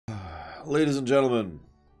Ladies and gentlemen,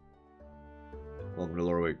 welcome to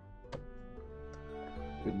Loreweek.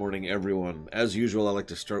 Good morning, everyone. As usual, I like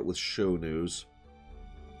to start with show news.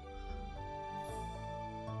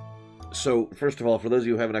 So, first of all, for those of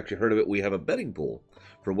you who haven't actually heard of it, we have a betting pool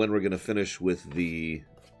for when we're going to finish with the...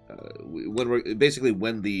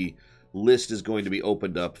 when the list is going to be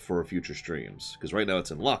opened up for future streams. Because right now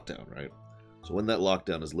it's in lockdown, right? So when that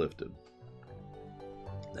lockdown is lifted,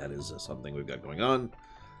 that is something we've got going on.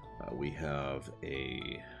 We have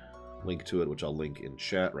a link to it, which I'll link in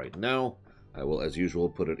chat right now. I will, as usual,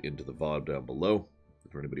 put it into the VOD down below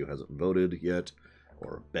for anybody who hasn't voted yet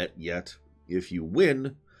or bet yet. If you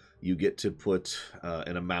win, you get to put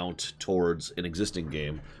an amount towards an existing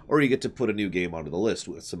game, or you get to put a new game onto the list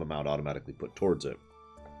with some amount automatically put towards it.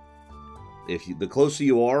 The closer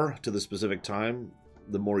you are to the specific time,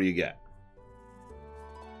 the more you get.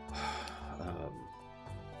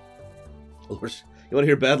 You want to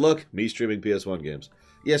hear bad luck? Me streaming PS1 games.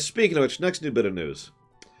 Yes, speaking of which, next new bit of news.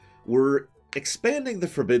 We're expanding the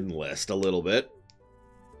Forbidden List a little bit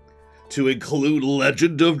to include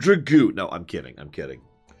Legend of Dragoon. No, I'm kidding. I'm kidding.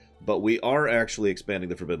 But we are actually expanding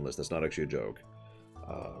the Forbidden List. That's not actually a joke.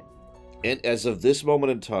 And as of this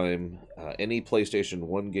moment in time, any PlayStation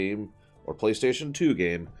 1 game or PlayStation 2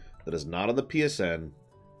 game that is not on the PSN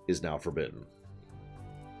is now forbidden.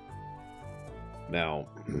 Now...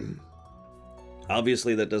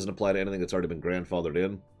 Obviously, that doesn't apply to anything that's already been grandfathered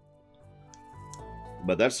in.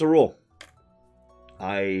 But that's the rule.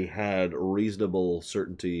 I had reasonable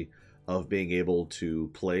certainty of being able to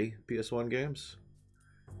play PS1 games.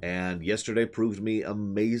 And yesterday proved me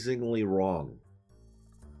amazingly wrong.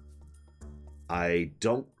 I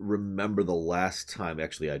don't remember the last time.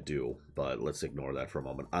 Actually, I do. But let's ignore that for a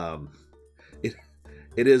moment.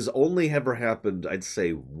 It has only ever happened, I'd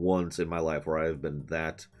say, once in my life where I've been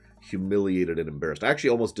that... humiliated and embarrassed. I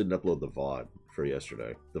actually almost didn't upload the VOD for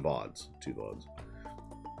yesterday. The VODs. 2 VODs.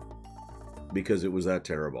 Because it was that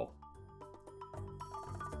terrible.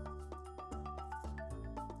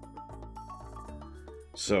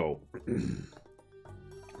 So,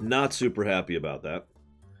 not super happy about that.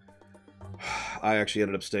 I actually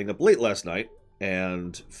ended up staying up late last night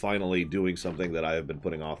and finally doing something that I have been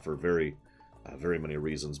putting off for very many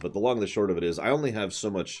reasons. But the long and the short of it is I only have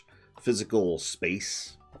so much physical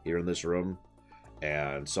space here in this room,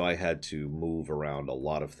 and so I had to move around a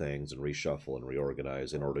lot of things and reshuffle and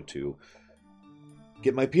reorganize in order to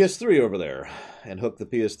get my PS3 over there and hook the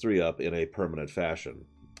PS3 up in a permanent fashion.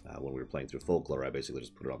 When we were playing through Folklore, I basically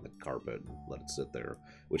just put it on the carpet and let it sit there,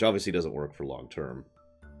 which obviously doesn't work for long term.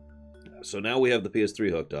 So now we have the PS3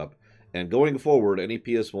 hooked up, and going forward, any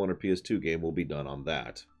PS1 or PS2 game will be done on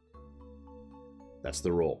that. That's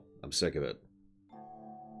the rule. I'm sick of it.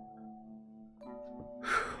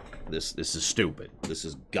 This is stupid. This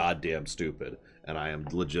is goddamn stupid, and I am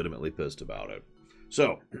legitimately pissed about it.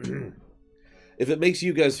 So, if it makes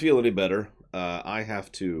you guys feel any better, I have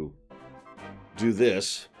to do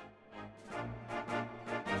this.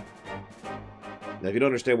 Now, if you don't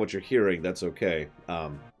understand what you're hearing, that's okay.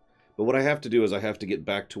 But what I have to do is I have to get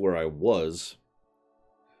back to where I was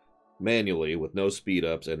manually with no speed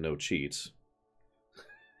ups and no cheats.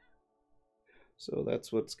 So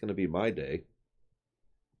that's what's going to be my day.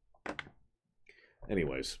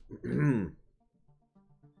 Anyways.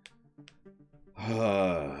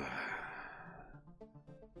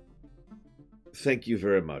 Thank you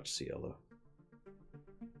very much, Ciela.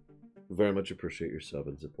 Very much appreciate your sub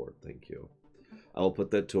and support. Thank you. I will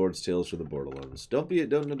put that towards Tales from the Borderlands. Don't.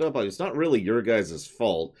 It's not really your guys'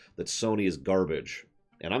 fault that Sony is garbage.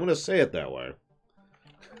 And I'm going to say it that way.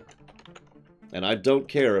 And I don't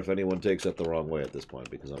care if anyone takes it the wrong way at this point,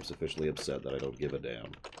 because I'm sufficiently upset that I don't give a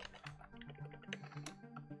damn.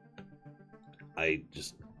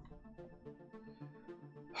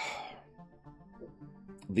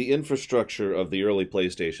 The infrastructure of the early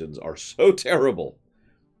PlayStations are so terrible.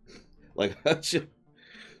 Like,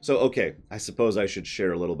 so, okay, I suppose I should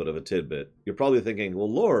share a little bit of a tidbit. You're probably thinking,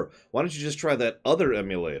 well, Lore, why don't you just try that other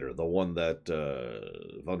emulator, the one that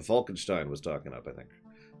von Falkenstein was talking up, I think.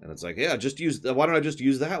 And it's like, yeah, why don't I just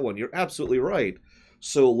use that one? You're absolutely right.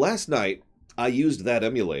 So last night, I used that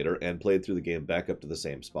emulator and played through the game back up to the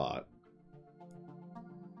same spot.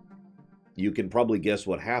 You can probably guess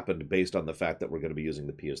what happened based on the fact that we're going to be using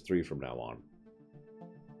the PS3 from now on.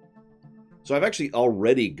 So I've actually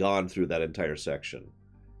already gone through that entire section.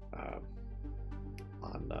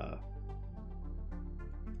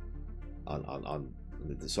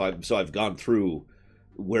 So I've gone through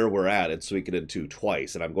where we're at in Suikoden 2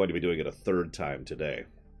 twice, and I'm going to be doing it a third time today.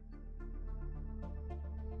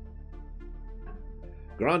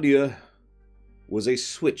 Grandia was a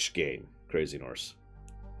Switch game. Crazy Norse.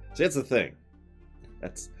 See, that's the thing.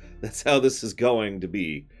 That's how this is going to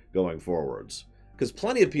be going forwards. Because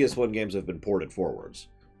plenty of PS1 games have been ported forwards.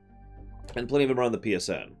 And plenty of them are on the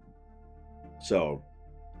PSN. So,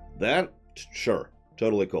 that, sure,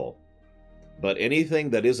 totally cool. But anything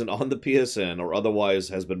that isn't on the PSN or otherwise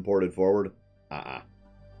has been ported forward,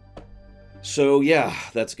 So, yeah,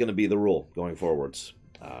 that's going to be the rule going forwards.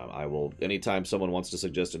 I will, anytime someone wants to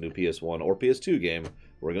suggest a new PS1 or PS2 game,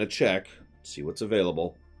 we're going to check, see what's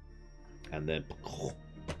available, and then,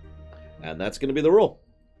 and that's going to be the rule.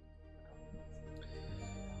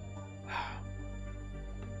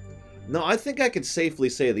 No, I think I could safely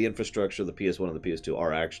say the infrastructure of the PS1 and the PS2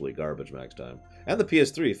 are actually garbage max time. And the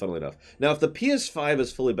PS3, funnily enough. Now, if the PS5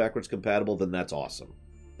 is fully backwards compatible, then that's awesome.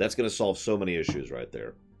 That's going to solve so many issues right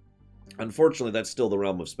there. Unfortunately, that's still the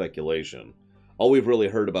realm of speculation. All we've really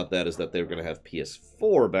heard about that is that they're going to have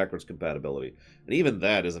PS4 backwards compatibility. And even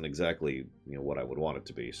that isn't exactly, what I would want it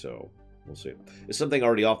to be, so we'll see. Is something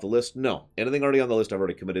already off the list? No. Anything already on the list I've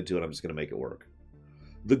already committed to, and I'm just going to make it work.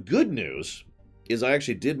 The good news is I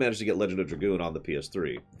actually did manage to get Legend of Dragoon on the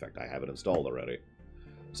PS3. In fact, I have it installed already.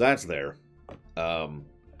 So that's there.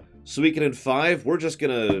 Suikoden 5, we're just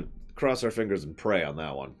going to cross our fingers and pray on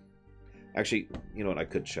that one. Actually, you know what? I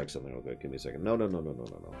could check something real quick. Give me a second. No.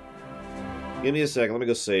 Give me a second. Let me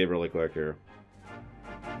go save really quick here.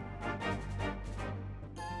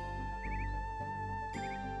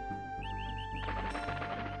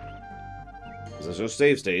 Because there's no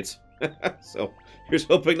save states. So, here's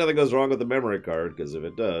hoping nothing goes wrong with the memory card, because if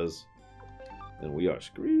it does, then we are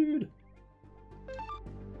screwed.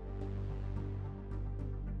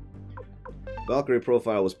 Valkyrie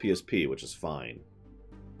profile was PSP, which is fine.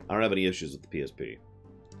 I don't have any issues with the PSP.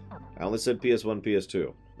 I only said PS1,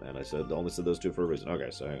 PS2. And I only said those two for a reason. Okay,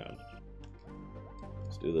 so hang on.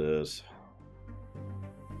 Let's do this.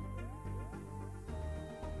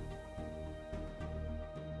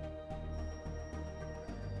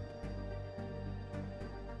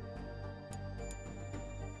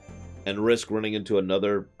 And risk running into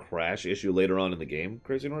another crash issue later on in the game,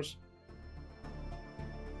 Crazy Norse?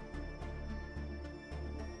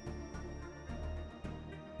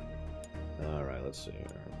 Alright, let's see here.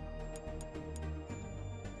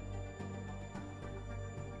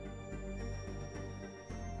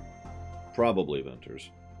 Probably Venters.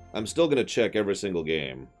 I'm still going to check every single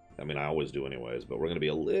game. I mean, I always do anyways, but we're going to be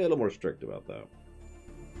a little more strict about that.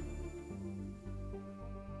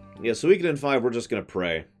 Yeah, so Suikoden 5, we're just going to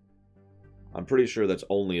pray. I'm pretty sure that's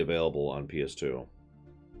only available on PS2.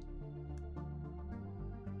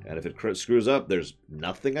 And if it screws up, there's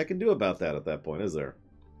nothing I can do about that at that point, is there?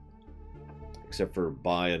 Except for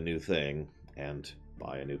buy a new thing and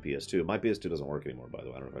buy a new PS2. My PS2 doesn't work anymore, by the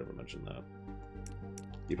way. I don't know if I ever mentioned that.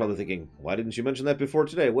 You're probably thinking, why didn't you mention that before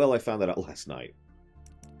today? Well, I found that out last night.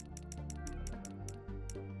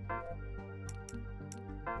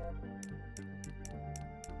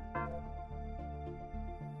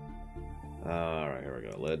 Alright, here we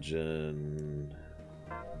go. Legend.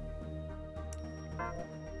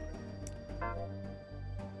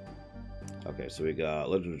 Okay, so we got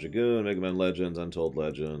Legend of Dragoon, Mega Man Legends, Untold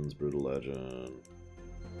Legends, Brutal Legend.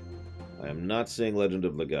 I am not seeing Legend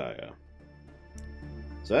of Legaia.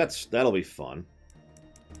 So that'll be fun.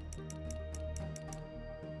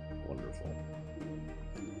 Wonderful.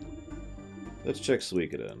 Let's check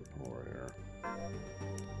Suikoden over here.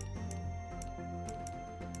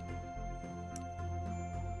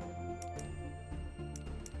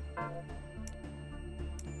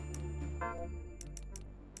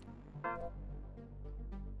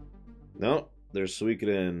 No, there's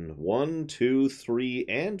Suikoden 1, 2, 3,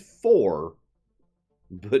 and 4,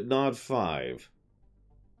 but not 5.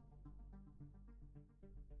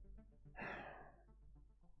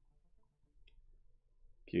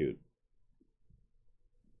 Cute.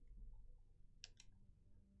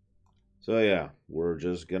 So yeah, we're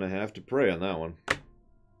just gonna have to pray on that one.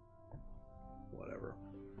 Whatever.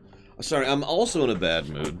 Sorry, I'm also in a bad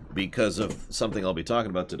mood because of something I'll be talking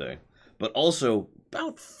about today. But also,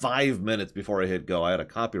 about 5 minutes before I hit go, I had a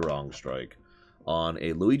copy wrong strike on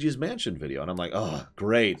a Luigi's Mansion video. And I'm like, oh,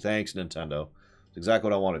 great, thanks, Nintendo. It's exactly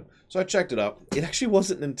what I wanted. So I checked it out. It actually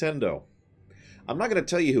wasn't Nintendo. I'm not going to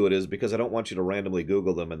tell you who it is because I don't want you to randomly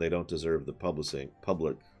Google them and they don't deserve the They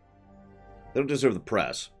don't deserve the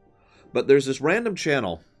press. But there's this random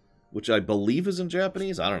channel, which I believe is in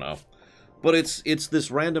Japanese. I don't know. But it's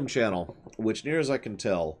this random channel, which near as I can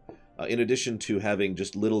tell, in addition to having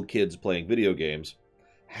just little kids playing video games,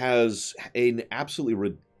 has an absolutely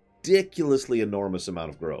ridiculously enormous amount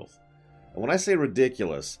of growth. And when I say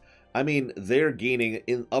ridiculous, I mean, they're gaining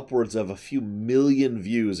in upwards of a few million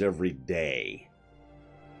views every day.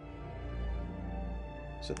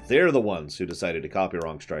 So they're the ones who decided to copy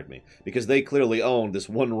wrong strike me, because they clearly own this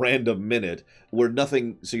one random minute where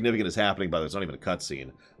nothing significant is happening, by the way, it's not even a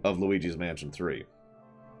cutscene, of Luigi's Mansion 3.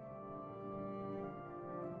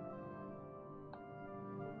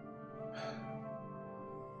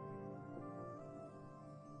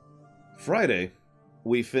 Friday,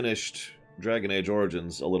 we finished Dragon Age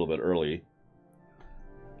Origins a little bit early.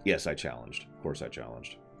 Yes, I challenged. Of course I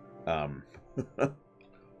challenged. Some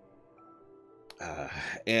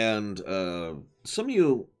of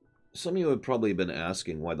you have probably been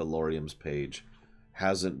asking why the Lorium's page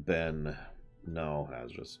hasn't been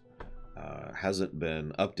hasn't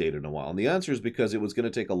been updated in a while. And the answer is because it was going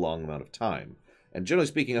to take a long amount of time. And generally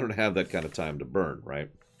speaking, I don't have that kind of time to burn, right?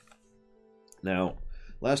 Now,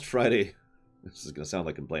 last Friday, this is going to sound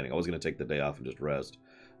like complaining. I was going to take the day off and just rest.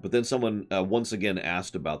 But then someone once again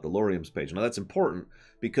asked about the Lorium's page. Now, that's important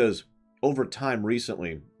because over time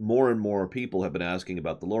recently, more and more people have been asking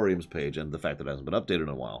about the Lorium's page and the fact that it hasn't been updated in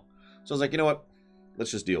a while. So I was like, you know what?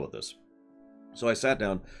 Let's just deal with this. So I sat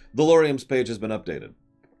down. The Lorium's page has been updated.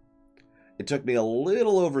 It took me a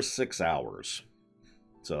little over 6 hours.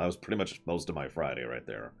 So that was pretty much most of my Friday right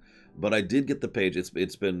there. But I did get the page.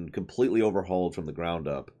 It's been completely overhauled from the ground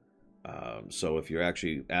up. So if you're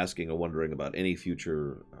actually asking or wondering about any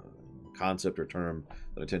future concept or term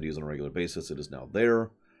that I tend to use on a regular basis, it is now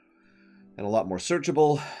there. And a lot more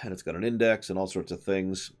searchable, and it's got an index and all sorts of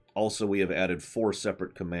things. Also, we have added 4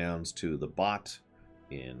 separate commands to the bot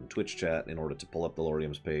in Twitch chat in order to pull up the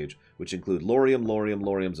Lorium's page, which include Lorium, Lorium,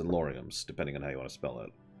 Loriums, and Loriums, depending on how you want to spell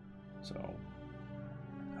it. So,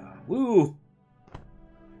 woo!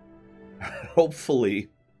 Hopefully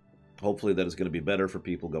that is going to be better for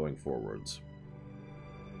people going forwards.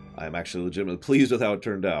 I am actually legitimately pleased with how it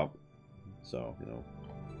turned out. So, you know.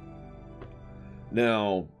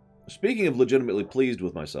 Now, speaking of legitimately pleased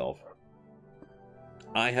with myself,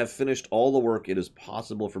 I have finished all the work it is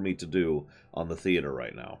possible for me to do on the theater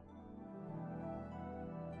right now.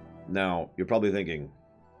 Now, you're probably thinking,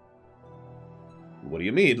 what do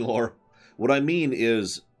you mean, Lore? What I mean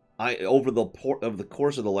is, over the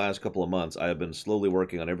course of the last couple of months, I have been slowly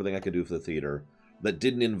working on everything I could do for the theater that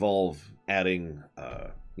didn't involve adding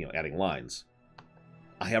lines.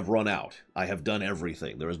 I have run out. I have done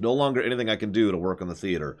everything. There is no longer anything I can do to work on the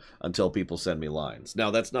theater until people send me lines.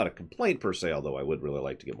 Now, that's not a complaint per se, although I would really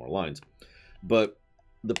like to get more lines. But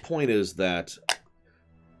the point is that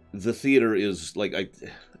the theater is,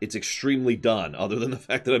 it's extremely done, other than the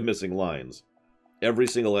fact that I'm missing lines. Every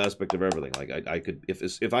single aspect of everything. Like, I could,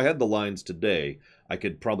 if I had the lines today, I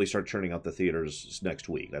could probably start churning out the theaters next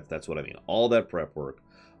week. That's what I mean. All that prep work,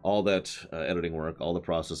 all that editing work, all the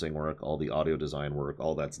processing work, all the audio design work,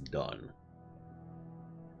 all that's done.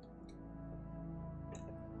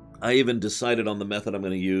 I even decided on the method I'm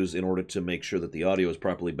going to use in order to make sure that the audio is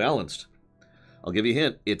properly balanced. I'll give you a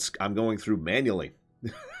hint. I'm going through manually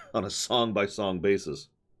on a song-by-song basis.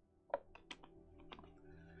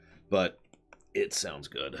 But it sounds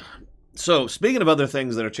good. So, speaking of other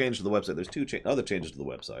things that are changed to the website, there's 2 other changes to the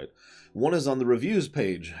website. One is on the reviews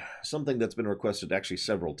page. Something that's been requested actually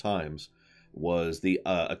several times was the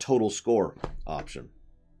a total score option.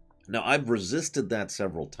 Now, I've resisted that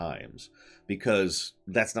several times because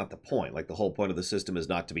that's not the point. Like, the whole point of the system is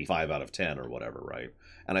not to be 5 out of 10 or whatever, right?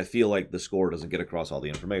 And I feel like the score doesn't get across all the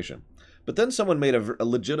information. But then someone made a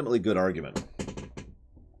legitimately good argument.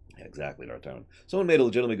 Yeah, exactly, Dartown. Someone made a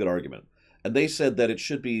legitimately good argument. And they said that it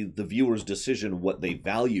should be the viewer's decision what they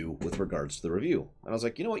value with regards to the review. And I was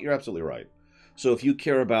like, you know what? You're absolutely right. So if you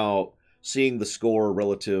care about seeing the score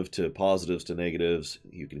relative to positives to negatives,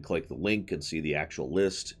 you can click the link and see the actual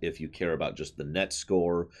list. If you care about just the net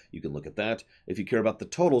score, you can look at that. If you care about the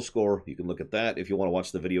total score, you can look at that. If you want to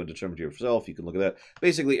watch the video and determine for yourself, you can look at that.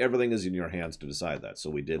 Basically, everything is in your hands to decide that. So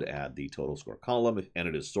we did add the total score column, and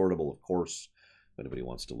it is sortable, of course, if anybody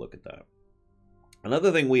wants to look at that.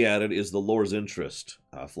 Another thing we added is the Lore's Interest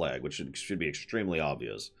flag, which should be extremely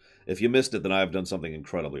obvious. If you missed it, then I've done something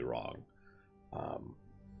incredibly wrong.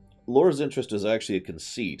 Lore's Interest is actually a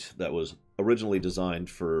conceit that was originally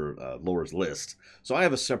designed for Lore's List. So I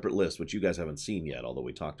have a separate list, which you guys haven't seen yet, although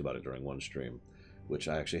we talked about it during one stream, which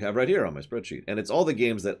I actually have right here on my spreadsheet. And it's all the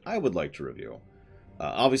games that I would like to review.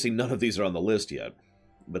 Obviously, none of these are on the list yet.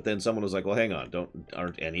 But then someone was like, well, hang on,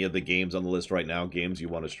 aren't any of the games on the list right now games you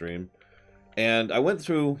want to stream? And I went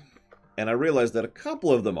through, and I realized that a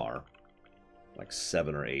couple of them are, like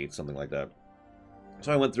 7 or 8, something like that.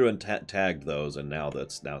 So I went through and tagged those, and now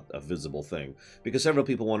that's a visible thing. Because several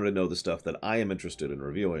people wanted to know the stuff that I am interested in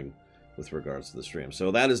reviewing, with regards to the stream.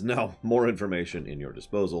 So that is now more information in your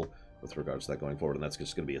disposal with regards to that going forward, and that's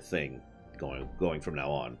just going to be a thing going from now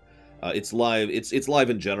on. It's live. It's live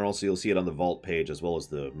in general, so you'll see it on the Vault page as well as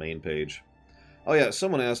the main page. Oh yeah,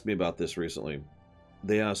 someone asked me about this recently.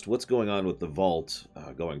 They asked what's going on with the Vault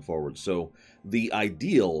going forward. So the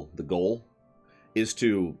goal, is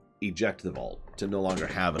to eject the Vault, to no longer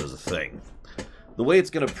have it as a thing. The way it's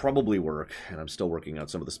going to probably work, and I'm still working out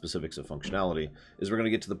some of the specifics of functionality, is we're going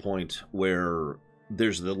to get to the point where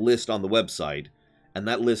there's the list on the website, and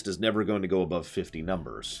that list is never going to go above 50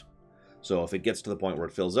 numbers. So if it gets to the point where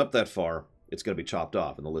it fills up that far, it's going to be chopped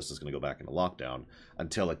off, and the list is going to go back into lockdown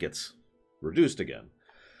until it gets reduced again.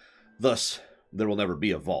 Thus, there will never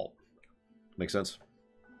be a Vault. Make sense?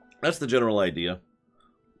 That's the general idea.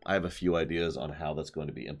 I have a few ideas on how that's going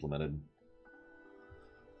to be implemented.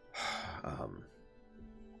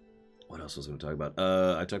 What else was I going to talk about?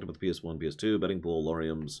 I talked about the PS1, PS2, betting pool,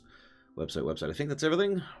 Lorium's website. I think that's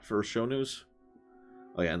everything for show news.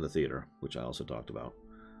 Oh yeah, and the theater, which I also talked about.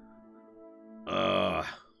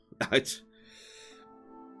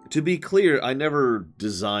 To be clear, I never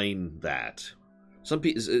designed that. Some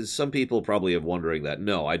people probably have wondering that.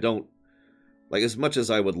 No, I don't. Like, as much as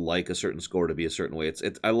I would like a certain score to be a certain way,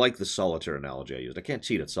 I like the solitaire analogy I used. I can't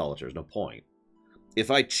cheat at solitaire. There's no point. If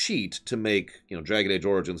I cheat to make, Dragon Age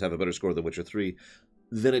Origins have a better score than Witcher 3,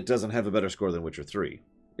 then it doesn't have a better score than Witcher 3,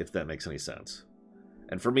 if that makes any sense.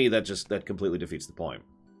 And for me, that completely defeats the point.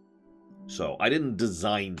 So, I didn't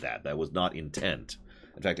design that. That was not intent.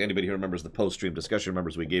 In fact, anybody who remembers the post-stream discussion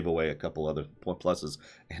remembers we gave away a couple other pluses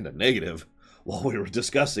and a negative while we were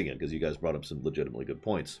discussing it, because you guys brought up some legitimately good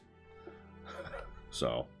points.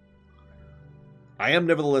 So, I am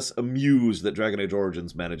nevertheless amused that Dragon Age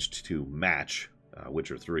Origins managed to match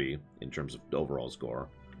Witcher 3 in terms of overall score.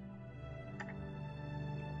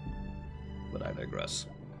 But I digress.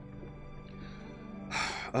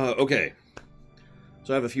 Okay.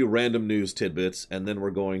 So I have a few random news tidbits, and then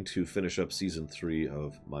we're going to finish up Season 3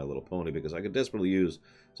 of My Little Pony, because I could desperately use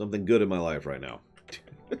something good in my life right now.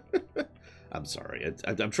 I'm sorry.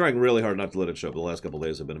 I'm trying really hard not to let it show up. The last couple of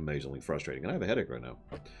days have been amazingly frustrating, and I have a headache right now.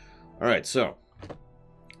 Alright, so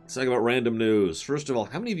let's talk about random news. First of all,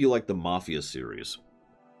 how many of you like the Mafia series?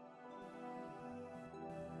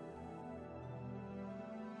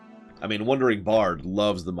 I mean, Wandering Bard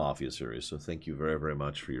loves the Mafia series, so thank you very, very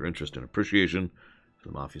much for your interest and appreciation for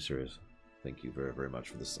the Mafia series. Thank you very, very much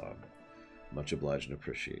for the song. Much obliged and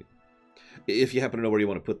appreciate. If you happen to know where you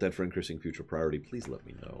want to put that for increasing future priority, please let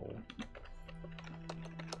me know.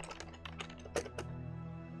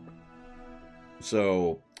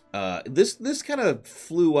 So, this kind of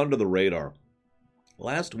flew under the radar.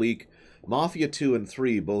 Last week, Mafia 2 and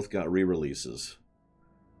 3 both got re-releases.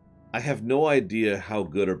 I have no idea how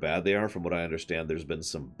good or bad they are. From what I understand, there's been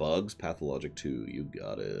some bugs. Pathologic 2, you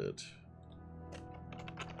got it.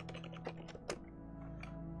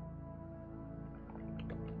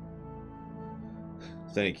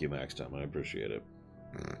 Thank you, Max Tom. I appreciate it.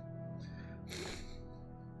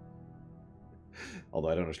 Although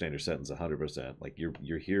I don't understand your sentence 100%. Like,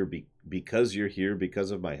 you're here because you're here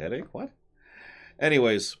because of my headache? What?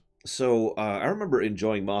 Anyways, so I remember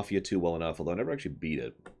enjoying Mafia 2 well enough, although I never actually beat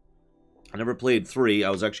it. I never played 3. I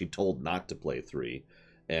was actually told not to play 3.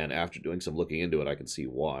 And after doing some looking into it, I can see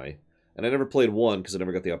why. And I never played 1 because I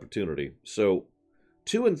never got the opportunity. So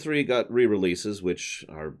 2 and 3 got re-releases, which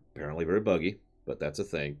are apparently very buggy. But that's a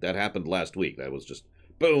thing. That happened last week. That was just,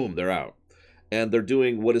 boom, they're out. And they're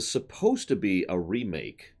doing what is supposed to be a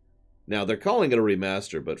remake. Now, they're calling it a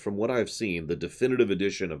remaster, but from what I've seen, the definitive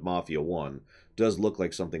edition of Mafia 1 does look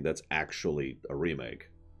like something that's actually a remake.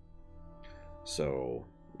 So,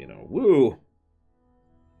 woo!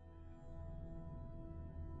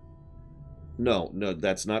 No,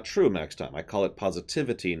 that's not true, Max Time. I call it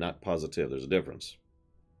positivity, not positive. There's a difference.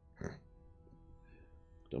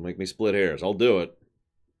 Don't make me split hairs. I'll do it.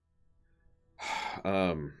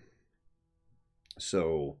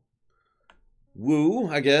 So, woo,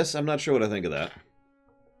 I guess. I'm not sure what I think of that.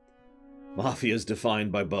 Mafia is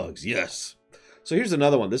defined by bugs. Yes. So here's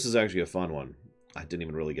another one. This is actually a fun one. I didn't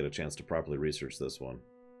even really get a chance to properly research this one.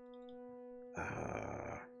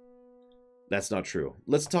 That's not true.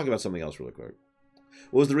 Let's talk about something else really quick.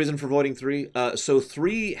 What was the reason for voting 3? So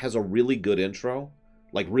 3 has a really good intro.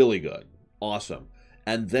 Like, really good. Awesome.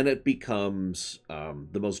 And then it becomes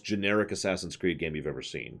the most generic Assassin's Creed game you've ever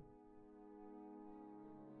seen.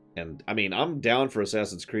 And, I mean, I'm down for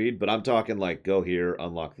Assassin's Creed, but I'm talking like, go here,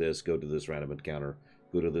 unlock this, go to this random encounter,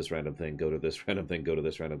 go to this random thing, go to this random thing, go to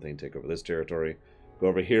this random thing, take over this territory, go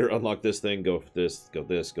over here, unlock this thing, go this, go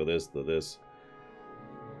this, go this, go this.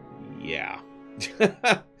 Yeah.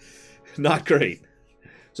 Not great.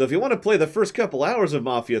 So if you want to play the first couple hours of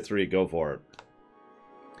Mafia 3, go for it.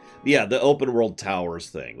 Yeah, the open world towers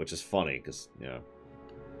thing, which is funny, because, yeah.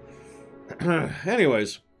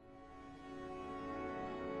 Anyways.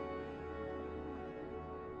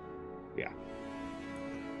 Yeah.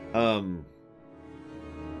 I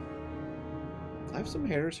have some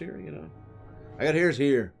hairs here, you know. I got hairs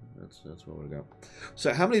here. That's what we got.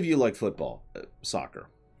 So how many of you like football? Soccer?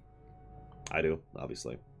 I do,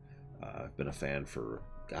 obviously. I've been a fan for,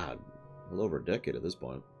 God, a little over a decade at this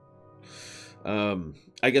point.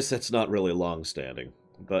 I guess that's not really long-standing.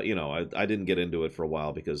 But, you know, I didn't get into it for a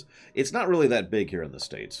while because it's not really that big here in the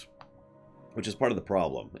States. Which is part of the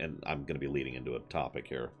problem. And I'm going to be leading into a topic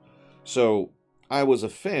here. So, I was a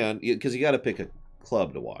fan, because you got to pick a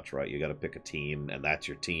club to watch, right? You got to pick a team, and that's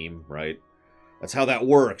your team, right? That's how that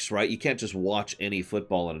works, right? You can't just watch any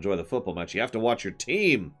football and enjoy the football match. You have to watch your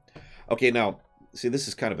team. Okay, now, see, this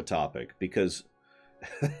is kind of a topic, because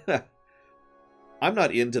I'm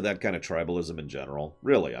not into that kind of tribalism in general.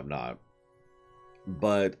 Really, I'm not.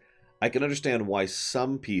 But I can understand why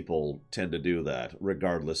some people tend to do that,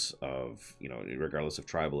 regardless of, you know, regardless of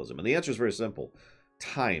tribalism. And the answer is very simple.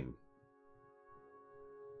 Time.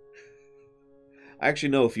 I actually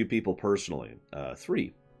know a few people personally,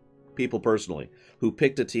 3 people personally, who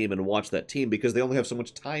picked a team and watched that team because they only have so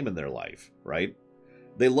much time in their life, right?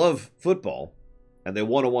 They love football, and they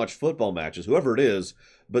want to watch football matches, whoever it is,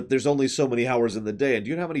 but there's only so many hours in the day. And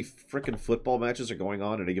do you know how many frickin' football matches are going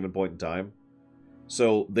on at a given point in time?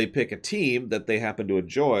 So they pick a team that they happen to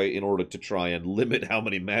enjoy in order to try and limit how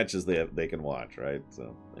many matches they can watch, right?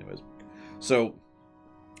 So, anyways. So,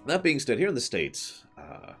 that being said, here in the States,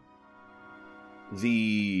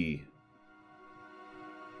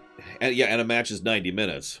 and a match is 90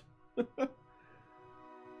 minutes.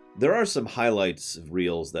 There are some highlights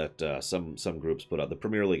reels that some groups put out. The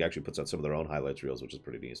Premier League actually puts out some of their own highlights reels, which is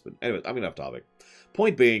pretty nice. But anyway, I'm off topic.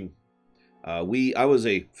 Point being, I was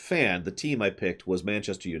a fan. The team I picked was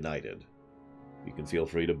Manchester United. You can feel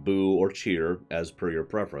free to boo or cheer as per your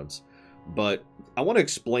preference. But I want to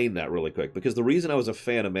explain that really quick, because the reason I was a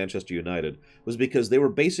fan of Manchester United was because they were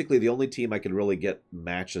basically the only team I could really get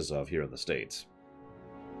matches of here in the States.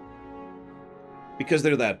 Because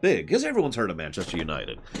they're that big. Because everyone's heard of Manchester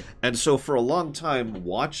United. And so for a long time,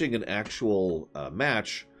 watching an actual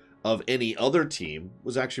match of any other team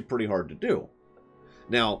was actually pretty hard to do.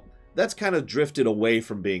 Now, that's kind of drifted away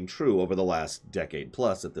from being true over the last decade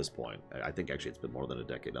plus at this point. I think actually it's been more than a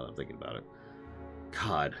decade now that I'm thinking about it.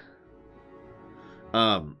 God.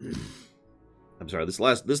 I'm sorry, this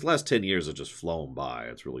last 10 years have just flown by.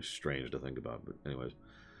 It's really strange to think about. But anyways,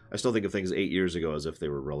 I still think of things 8 years ago as if they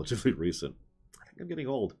were relatively recent. I think I'm getting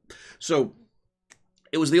old. So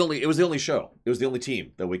it was the only show. It was the only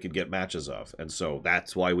team that we could get matches of. And so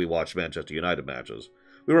that's why we watched Manchester United matches.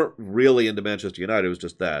 We weren't really into Manchester United, it was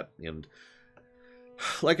just that. And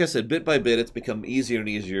like I said, bit by bit, it's become easier and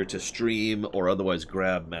easier to stream or otherwise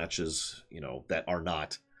grab matches, you know, that are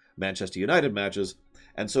not Manchester United matches.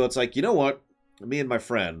 And so it's like, you know what? Me and my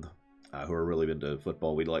friend, who are really into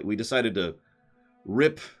football, we decided to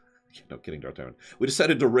rip, no kidding, D'Artagnan. We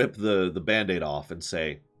decided to rip the Band-Aid off and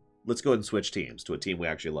say, let's go ahead and switch teams to a team we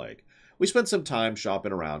actually like. We spent some time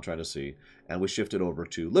shopping around trying to see, and we shifted over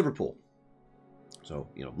to Liverpool. So,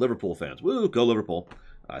 you know, Liverpool fans, woo, go Liverpool.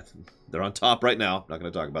 They're on top right now. Not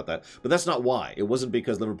going to talk about that. But that's not why. It wasn't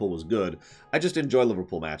because Liverpool was good. I just enjoy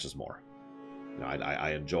Liverpool matches more. You know,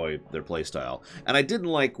 I enjoy their play style. And I didn't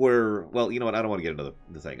like where, well, you know what, I don't want to get into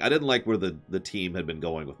the thing. I didn't like where the team had been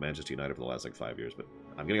going with Manchester United for the last, 5 years. But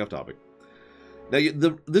I'm getting off topic. Now,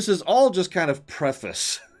 this is all just kind of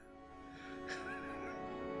preface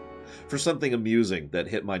for something amusing that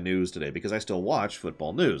hit my news today, because I still watch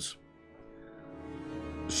football news.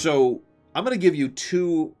 So, I'm going to give you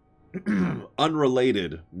 2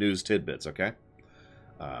 unrelated news tidbits, okay?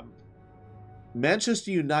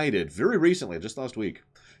 Manchester United, very recently, just last week,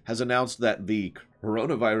 has announced that the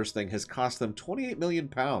coronavirus thing has cost them £28 million.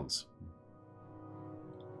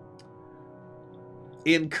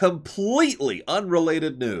 In completely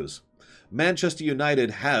unrelated news, Manchester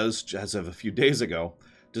United has, as of a few days ago,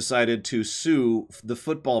 decided to sue the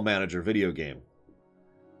Football Manager video game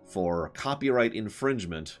for copyright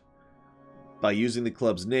infringement by using the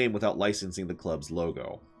club's name without licensing the club's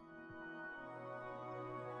logo.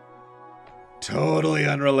 Totally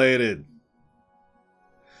unrelated.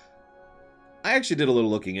 I actually did a little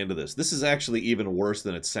looking into this. This is actually even worse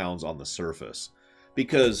than it sounds on the surface,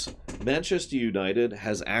 because Manchester United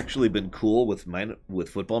has actually been cool with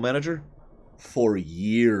Football Manager for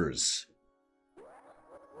years.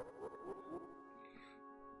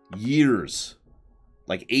 Years.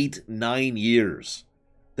 Like 8, 9 years.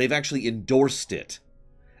 They've actually endorsed it.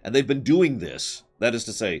 And they've been doing this. That is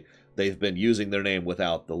to say, they've been using their name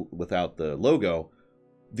without the logo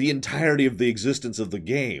the entirety of the existence of the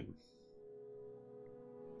game.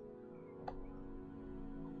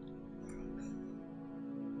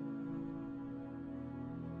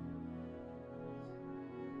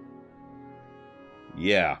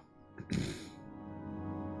 Yeah.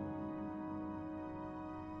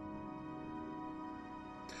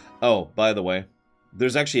 Oh, by the way,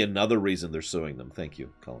 there's actually another reason they're suing them. Thank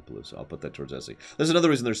you, Colin Palooza. I'll put that towards Essie. There's another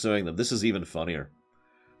reason they're suing them. This is even funnier.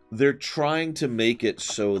 They're trying to make it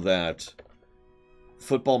so that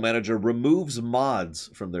Football Manager removes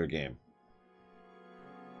mods from their game.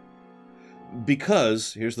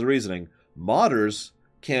 Because, here's the reasoning, modders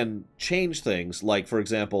can change things, like, for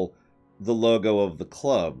example, the logo of the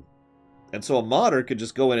club. And so a modder could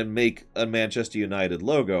just go in and make a Manchester United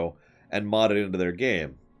logo and mod it into their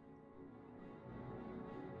game.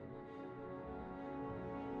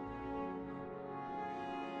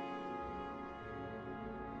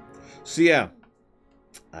 So yeah,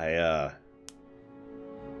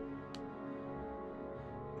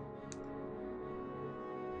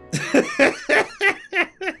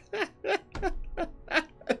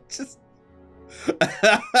 just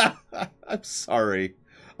I'm sorry.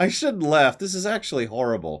 I shouldn't laugh. This is actually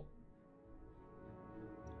horrible.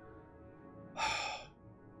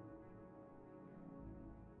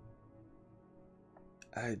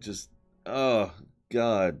 I just... Oh,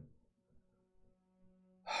 God.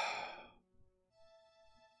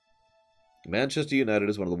 Manchester United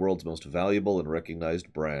is one of the world's most valuable and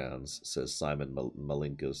recognized brands, says Simon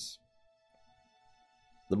Malinkus.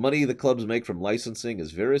 The money the clubs make from licensing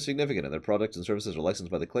is very significant, and their products and services are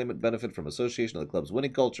licensed by the claimant benefit from association of the club's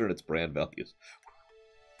winning culture and its brand values.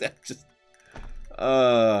 That just...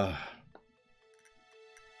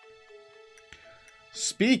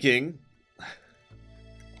 Speaking...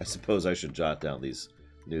 I suppose I should jot down these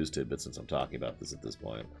news tidbits since I'm talking about this at this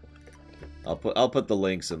point. I'll put the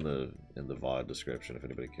links in the VOD description if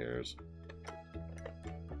anybody cares.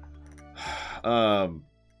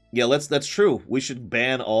 Yeah, that's true. We should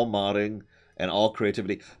ban all modding and all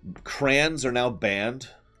creativity. Crayons are now banned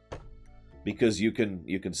because you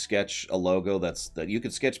can sketch a logo that you can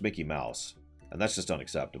sketch Mickey Mouse, and that's just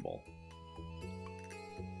unacceptable.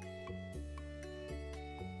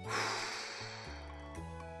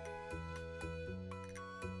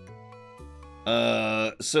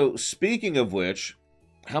 So speaking of which,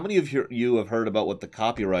 how many of you have heard about what the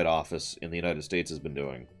Copyright Office in the United States has been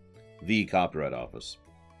doing? The Copyright Office.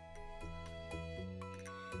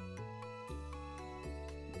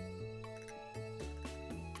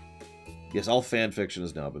 Yes, all fan fiction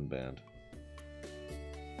has now been banned.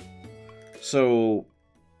 So,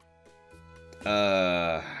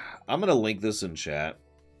 I'm going to link this in chat,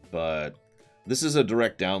 but this is a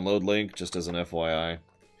direct download link, just as an FYI,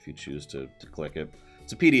 if you choose to click it.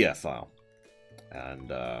 It's a PDF file,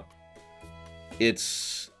 and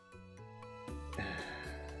it's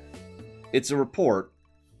a report.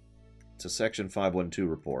 It's a Section 512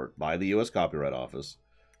 report by the U.S. Copyright Office.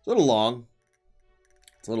 It's a little long.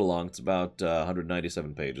 It's about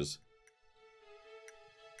 197 pages.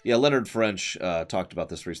 Yeah, Leonard French talked about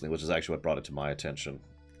this recently, which is actually what brought it to my attention,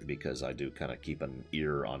 because I do kind of keep an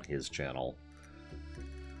ear on his channel.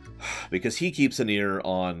 Because he keeps an ear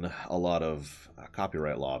on a lot of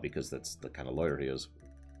copyright law, because that's the kind of lawyer he is.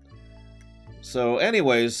 So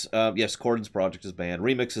anyways, yes, Corden's project is banned.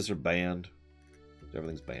 Remixes are banned.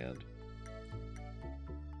 Everything's banned.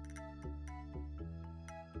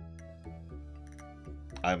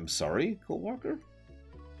 I'm sorry, Colt Walker?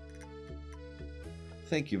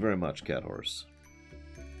 Thank you very much, Cat Horse.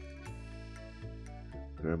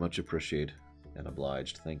 Very much appreciate and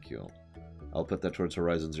obliged. Thank you. I'll put that towards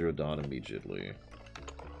Horizon Zero Dawn immediately.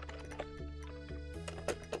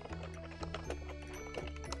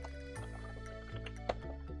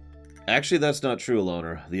 Actually, that's not true,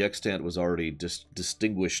 Loner. The extant was already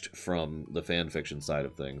distinguished from the fanfiction side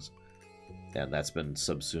of things. And that's been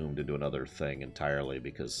subsumed into another thing entirely,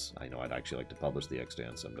 because I know I'd actually like to publish the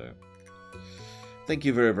extant someday. Thank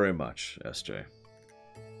you very, very much, SJ.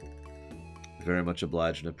 Very much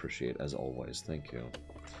obliged and appreciate, as always. Thank you.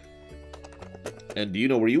 And do you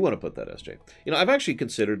know where you want to put that, SJ? You know, I've actually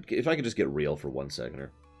considered, if I could just get real for 1 second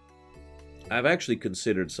here, I've actually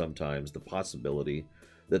considered sometimes the possibility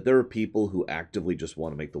that there are people who actively just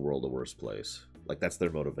want to make the world a worse place. Like, that's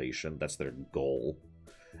their motivation, that's their goal.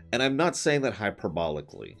 And I'm not saying that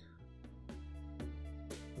hyperbolically.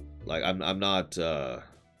 Like, I'm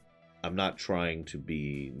not trying to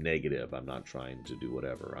be negative. I'm not trying to do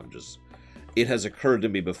whatever. I'm just it has occurred to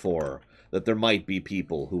me before that there might be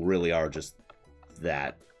people who really are just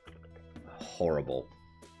that horrible,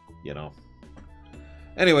 you know?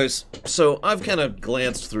 Anyways, so I've kind of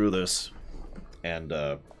glanced through this, and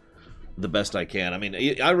the best I can. I mean,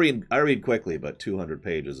 I read quickly, but 200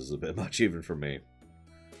 pages is a bit much even for me.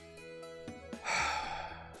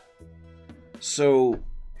 So,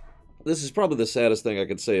 this is probably the saddest thing I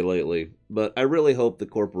could say lately, but I really hope the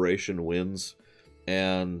corporation wins,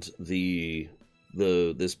 and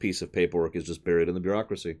this piece of paperwork is just buried in the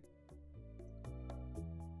bureaucracy.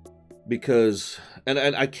 Because, and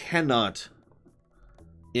I cannot,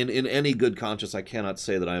 in any good conscience, I cannot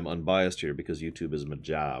say that I am unbiased here, because YouTube is my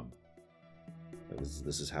job.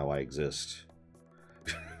 This is how I exist.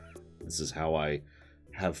 This is how I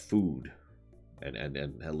have food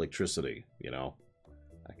and electricity, you know?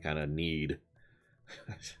 I kind of need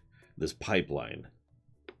this pipeline.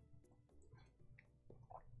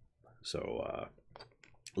 So,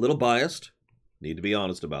 a little biased. Need to be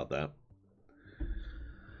honest about that.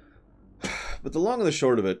 But the long and the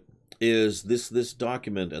short of it is this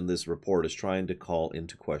document and this report is trying to call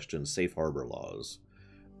into question safe harbor laws,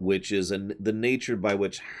 which is the nature by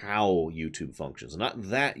which how YouTube functions. Not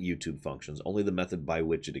that YouTube functions, only the method by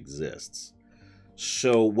which it exists.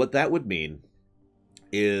 So what that would mean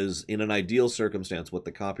is, in an ideal circumstance, what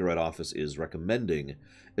the Copyright Office is recommending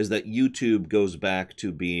is that YouTube goes back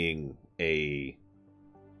to being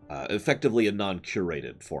effectively a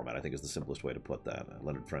non-curated format, I think is the simplest way to put that.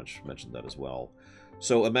 Leonard French mentioned that as well.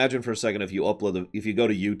 So imagine for a second if you if you go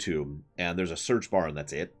to YouTube and there's a search bar and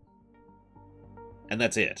that's it. And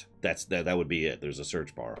that's it. That would be it. There's a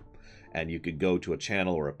search bar. And you could go to a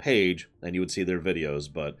channel or a page and you would see their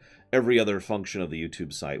videos, but every other function of the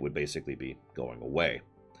YouTube site would basically be going away.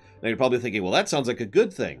 Now you're probably thinking, well, that sounds like a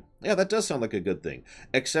good thing. Yeah, that does sound like a good thing.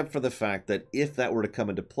 Except for the fact that if that were to come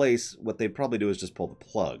into place, what they'd probably do is just pull the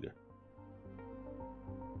plug.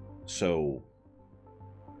 So,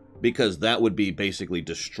 because that would be basically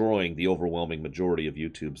destroying the overwhelming majority of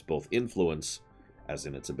YouTube's both influence, as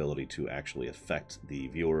in its ability to actually affect the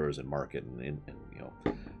viewers and market, and you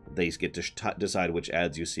know, they get to decide which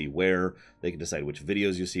ads you see where, they can decide which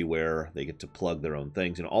videos you see where, they get to plug their own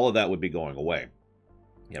things, and all of that would be going away.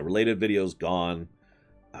 Yeah, related videos gone.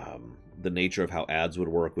 The nature of how ads would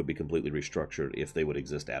work would be completely restructured if they would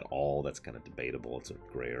exist at all. That's kind of debatable. It's a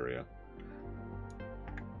gray area.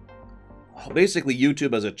 Basically,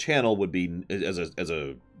 YouTube as a channel would be, as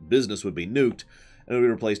a business would be nuked, and it would be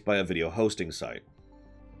replaced by a video hosting site.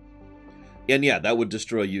 And yeah, that would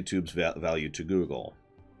destroy YouTube's value to Google.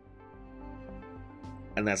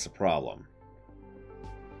 And that's the problem.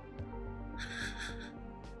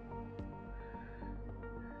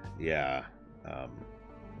 Yeah.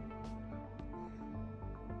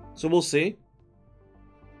 So we'll see.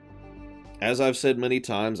 As I've said many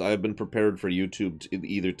times, I have been prepared for YouTube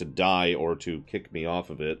either to die or to kick me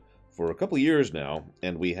off of it for a couple years now,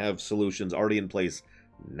 and we have solutions already in place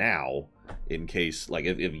now in case, like,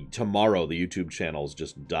 if tomorrow the YouTube channels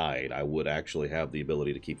just died, I would actually have the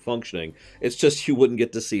ability to keep functioning. It's just you wouldn't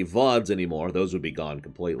get to see VODs anymore. Those would be gone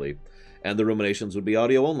completely. And the ruminations would be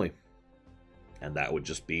audio only. And that would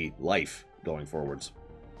just be life going forwards.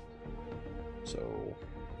 So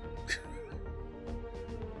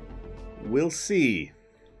we'll see.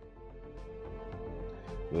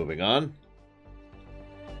 Moving on.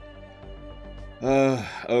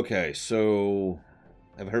 Okay, so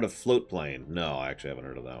I've heard of float plane. No, I actually haven't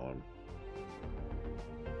heard of that one.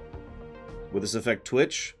 Would this affect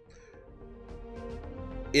Twitch?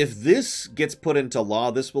 If this gets put into law,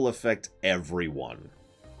 this will affect everyone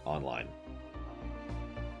online.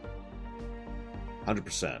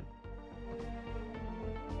 100%.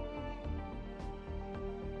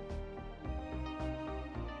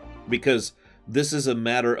 Because this is a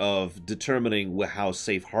matter of determining how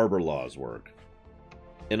safe harbor laws work.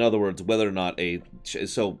 In other words, whether or not and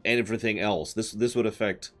everything else, this would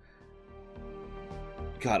affect.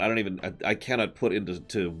 God, I cannot put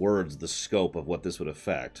into words the scope of what this would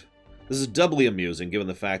affect. This is doubly amusing given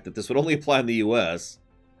the fact that this would only apply in the US.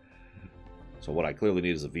 So what I clearly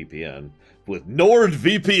need is a VPN. With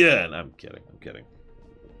NordVPN! I'm kidding, I'm kidding.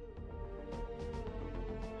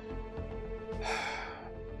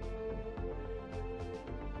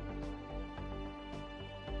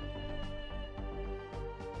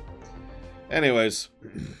 Anyways,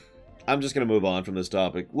 I'm just going to move on from this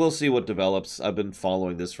topic. We'll see what develops. I've been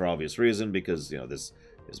following this for obvious reason because, you know, this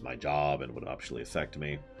is my job and would actually affect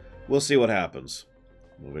me. We'll see what happens.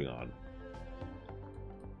 Moving on.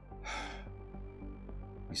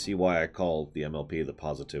 You see why I call the MLP the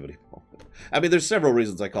positivity moment. I mean, there's several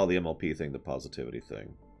reasons I call the MLP thing the positivity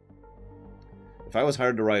thing. If I was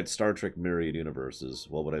hired to write Star Trek Myriad Universes,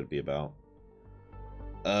 what would it be about?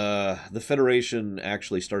 The Federation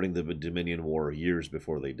actually starting the Dominion War years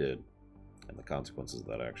before they did, and the consequences of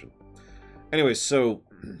that action. Anyway, so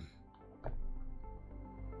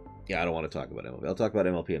yeah, I don't want to talk about MLP. I'll talk about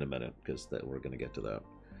MLP in a minute because we're going to get to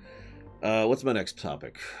that. What's my next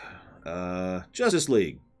topic? Justice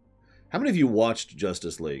League. How many of you watched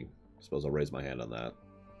Justice League? I suppose I'll raise my hand on that.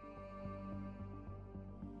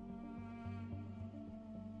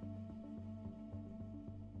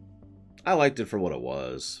 I liked it for what it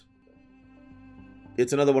was.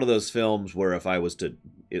 It's another one of those films where if I was to,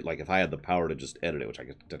 if I had the power to just edit it, which I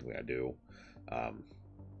guess technically I do,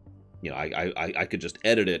 I could just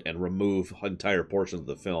edit it and remove entire portions of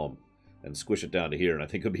the film and squish it down to here, and I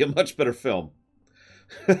think it would be a much better film.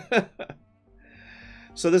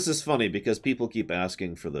 So this is funny because people keep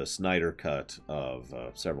asking for the Snyder Cut of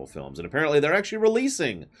several films, and apparently they're actually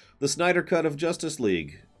releasing the Snyder Cut of Justice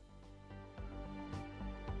League.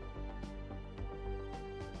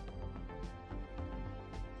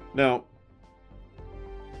 Now,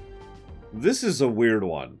 this is a weird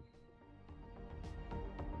one.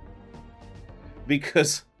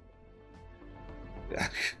 Because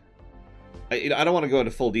I don't want to go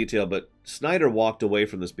into full detail, but Snyder walked away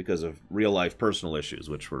from this because of real-life personal issues,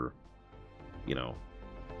 which were,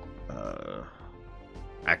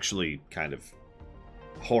 actually kind of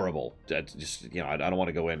horrible. I don't want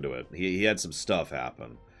to go into it. He had some stuff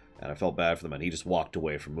happen, and I felt bad for them, and he just walked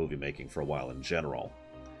away from movie making for a while in general.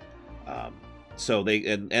 So they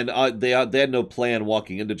had no plan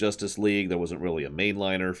walking into Justice League. There wasn't really a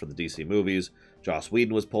mainliner for the DC movies. Joss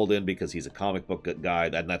Whedon was pulled in because he's a comic book guy,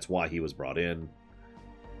 and that's why he was brought in.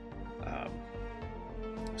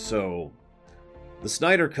 So the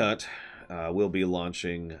Snyder Cut will be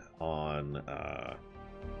launching on,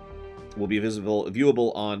 will be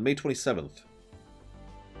viewable on May 27th.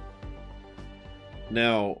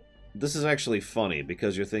 Now, this is actually funny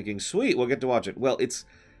because you're thinking, sweet, we'll get to watch it. Well, it's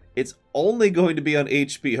only going to be on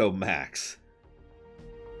HBO Max.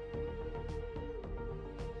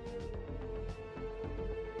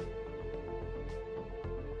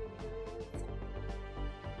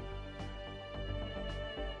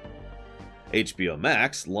 HBO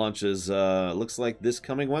Max launches, looks like this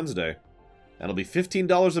coming Wednesday. And it'll be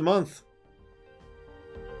 $15 a month.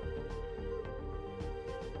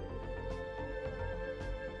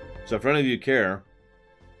 So if any of you care,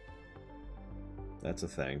 that's a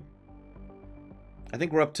thing. I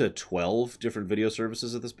think we're up to 12 different video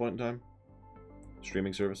services at this point in time.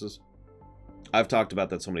 Streaming services. I've talked about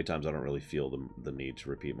that so many times I don't really feel the need to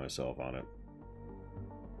repeat myself on it.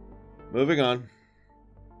 Moving on.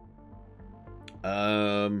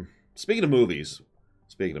 Speaking of movies.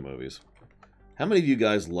 How many of you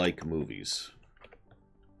guys like movies?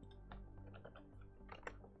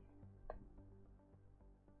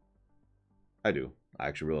 I do. I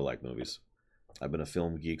actually really like movies. I've been a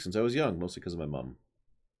film geek since I was young, mostly because of my mom.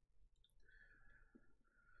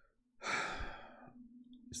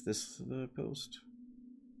 Is this the post?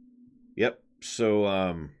 Yep. So,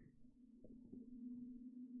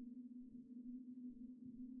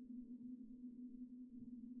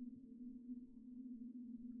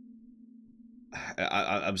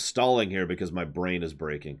 I'm stalling here because my brain is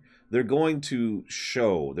breaking. They're going to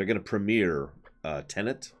premiere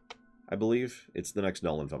Tenet, I believe. It's the next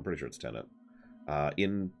Nolan film. I'm pretty sure it's Tenet.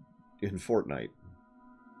 In Fortnite.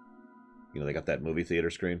 They got that movie theater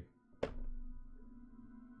screen.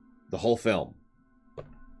 The whole film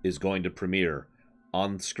is going to premiere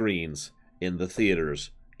on screens in the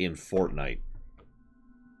theaters in Fortnite.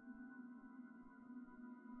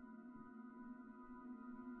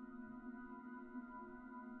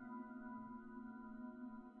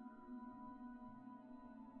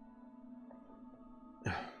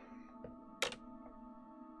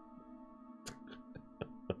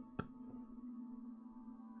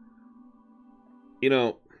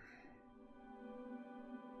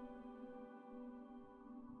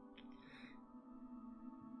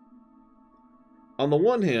 On the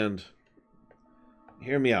one hand,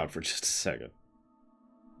 hear me out for just a second.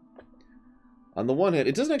 On the one hand,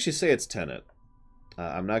 it doesn't actually say it's Tenet.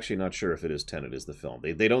 I'm actually not sure if it is Tenet is the film.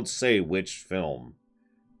 They don't say which film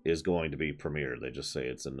is going to be premiered. They just say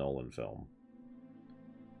it's a Nolan film.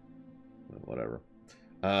 Whatever.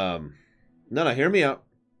 No, hear me out.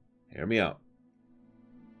 Hear me out.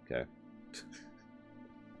 Okay.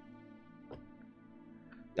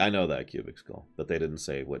 I know that, Cubic Skull, but they didn't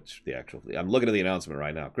say which the actual... I'm looking at the announcement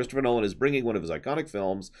right now. Christopher Nolan is bringing one of his iconic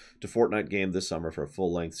films to Fortnite game this summer for a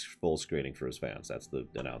full-length, full screening for his fans. That's the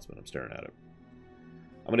announcement. I'm staring at it.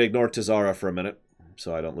 I'm going to ignore Tizara for a minute,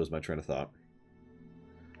 so I don't lose my train of thought.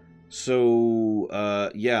 So,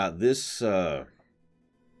 yeah, this,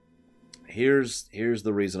 here's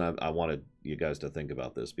the reason I wanted you guys to think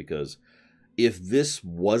about this, because if this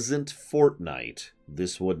wasn't Fortnite,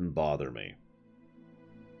 this wouldn't bother me.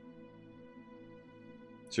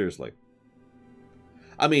 Seriously.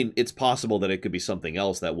 I mean, it's possible that it could be something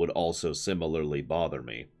else that would also similarly bother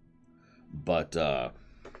me. But,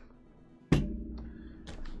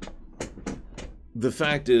 the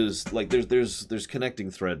fact is, like, there's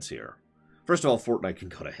connecting threads here. First of all, Fortnite can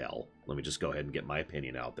go to hell. Let me just go ahead and get my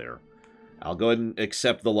opinion out there. I'll go ahead and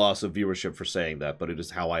accept the loss of viewership for saying that, but it is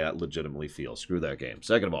how I legitimately feel. Screw that game.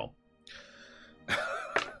 Second of all,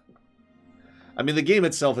 I mean, the game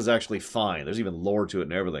itself is actually fine. There's even lore to it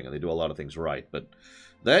and everything, and they do a lot of things right. But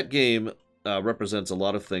that game represents a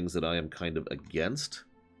lot of things that I am kind of against.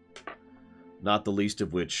 Not the least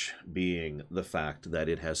of which being the fact that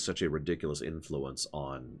it has such a ridiculous influence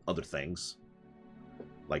on other things.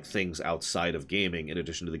 Like things outside of gaming, in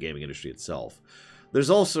addition to the gaming industry itself. There's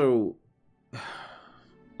also...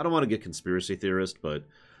 I don't want to get conspiracy theorist, but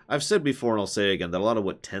I've said before and I'll say again that a lot of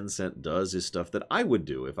what Tencent does is stuff that I would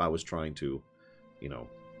do if I was trying to, you know,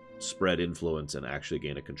 spread influence and actually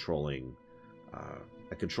gain a controlling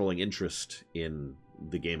interest in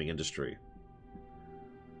the gaming industry.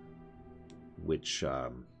 Which,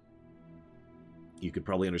 you could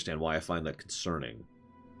probably understand why I find that concerning.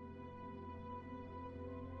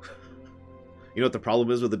 You know what the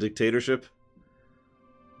problem is with a dictatorship?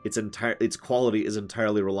 Its quality is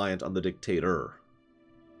entirely reliant on the dictator.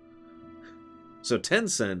 So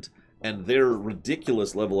Tencent and their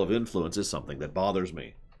ridiculous level of influence is something that bothers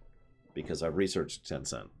me. Because I've researched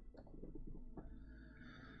Tencent.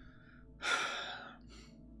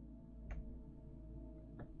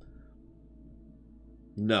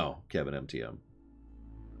 No, Kevin MTM.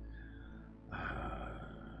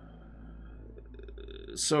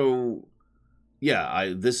 So...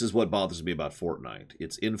 yeah, this is what bothers me about Fortnite.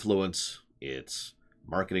 Its influence, its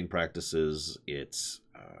marketing practices, its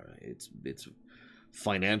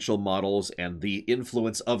financial models, and the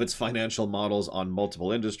influence of its financial models on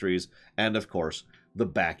multiple industries, and of course, the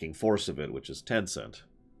backing force of it, which is Tencent.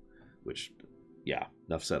 Which, yeah,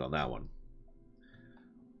 enough said on that one.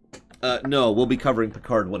 No, we'll be covering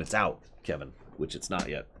Picard when it's out, Kevin, which it's not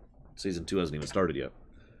yet. Season 2 hasn't even started yet.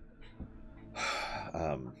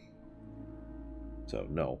 So,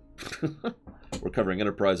 no. We're covering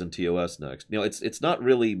Enterprise and TOS next. You know, it's not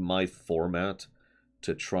really my format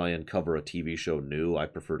to try and cover a TV show new. I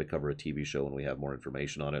prefer to cover a TV show when we have more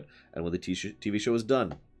information on it, and when the TV show is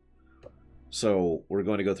done. So, we're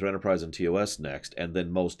going to go through Enterprise and TOS next, and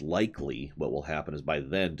then most likely what will happen is by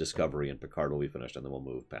then Discovery and Picard will be finished, and then we'll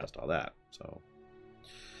move past all that. So,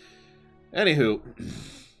 anywho...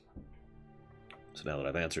 so now that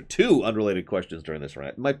I've answered 2 unrelated questions during this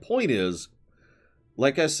rant, my point is...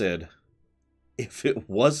 like I said, if it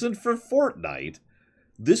wasn't for Fortnite,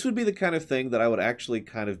 this would be the kind of thing that I would actually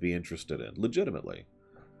kind of be interested in, legitimately.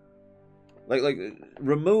 Like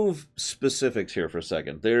remove specifics here for a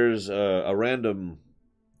second. There's a random...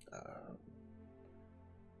 God,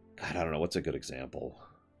 I don't know, what's a good example?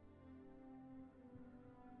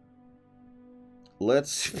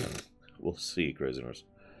 Let's... we'll see, craziness.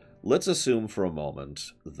 Let's assume for a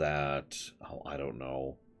moment that... oh, I don't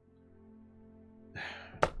know...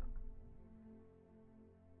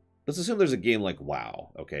 let's assume there's a game like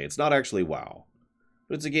WoW, okay? It's not actually WoW.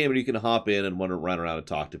 But it's a game where you can hop in and want to run around and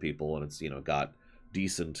talk to people, and it's, you know, got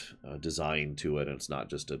decent design to it, and it's not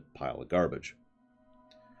just a pile of garbage.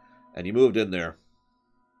 And you moved in there.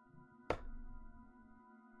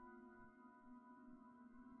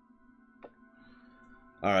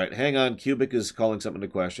 Alright, hang on. Cubic is calling something to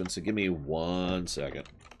question, so give me 1 second.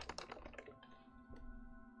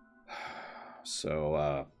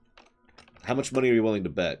 So, how much money are you willing to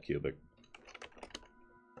bet, Cubic?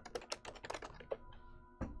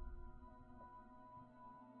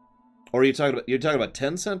 Or are you talking about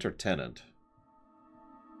Tencent or Tenant?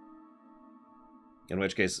 In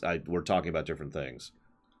which case, we're talking about different things.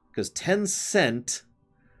 Because Tencent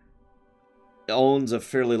owns a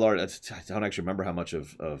fairly large... I don't actually remember how much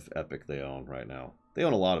of Epic they own right now. They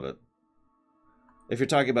own a lot of it. If you're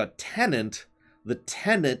talking about Tenant, the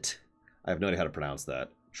Tenet... I have no idea how to pronounce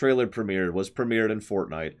that. Trailer was premiered in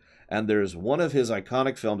Fortnite, and there's one of his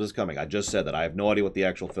iconic films is coming. I just said that. I have no idea what the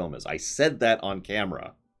actual film is. I said that on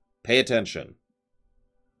camera. Pay attention.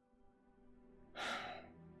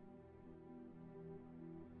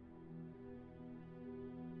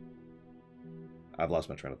 I've lost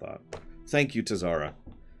my train of thought. Thank you, Tazara.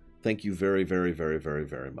 Thank you very, very, very, very,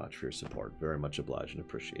 very much for your support. Very much obliged and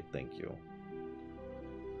appreciate. Thank you.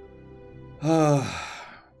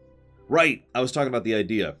 Right, I was talking about the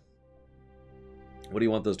idea. What do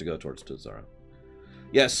you want those to go towards, Zara?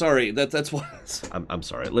 Yeah, sorry, that's what... I'm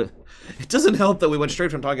sorry. It doesn't help that we went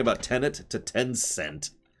straight from talking about Tenet to Tencent.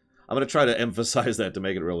 I'm going to try to emphasize that to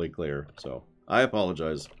make it really clear. So, I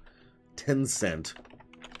apologize. Tencent.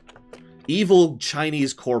 Evil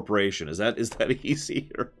Chinese corporation. Is that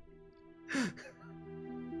easier?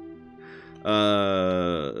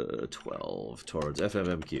 12 towards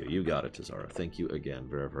FMMQ. You got it, Tazara. Thank you again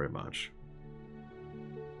very, very much.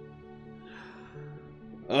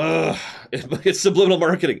 It's subliminal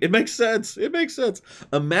marketing. It makes sense. It makes sense.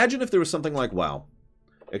 Imagine if there was something like WoW,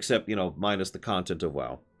 except, you know, minus the content of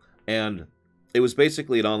WoW. And it was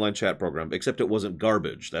basically an online chat program, except it wasn't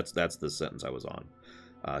garbage. That's the sentence I was on.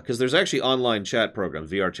 Because there's actually online chat programs,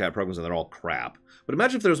 VR chat programs, and they're all crap. But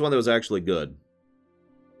imagine if there was one that was actually good.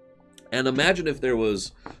 And imagine if there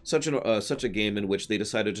was such a game in which they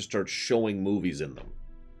decided to start showing movies in them.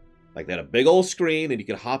 Like, they had a big old screen, and you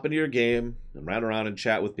could hop into your game and run around and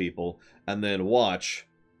chat with people, and then watch.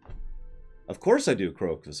 Of course I do,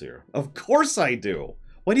 Crocusir. Of course I do.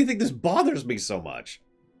 Why do you think this bothers me so much?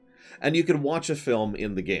 And you can watch a film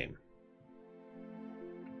in the game.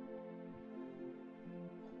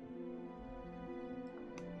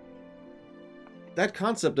 That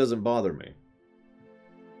concept doesn't bother me.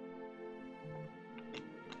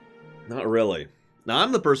 Not really. Now,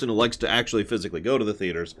 I'm the person who likes to actually physically go to the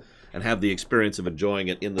theaters and have the experience of enjoying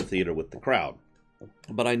it in the theater with the crowd.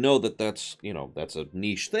 But I know that that's, you know, that's a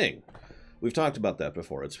niche thing. We've talked about that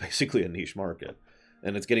before. It's basically a niche market.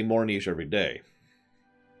 And it's getting more niche every day.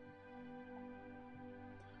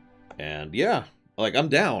 And yeah, like, I'm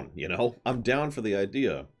down, you know? I'm down for the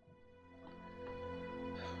idea.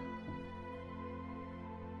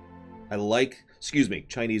 I like, excuse me,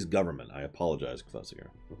 Chinese government. I apologize, Professor.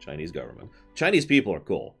 Chinese government. Chinese people are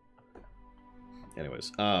cool.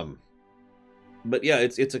 Anyways, but yeah,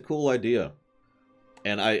 it's a cool idea.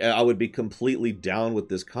 And I would be completely down with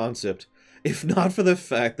this concept if not for the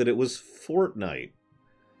fact that it was Fortnite.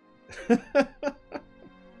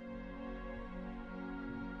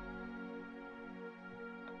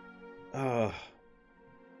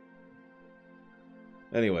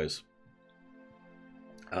 Anyways.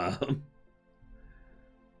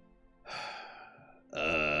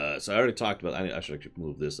 So I already talked about... I should actually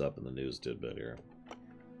move this up in the news tidbit here.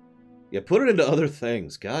 Yeah, put it into other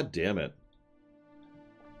things. God damn it.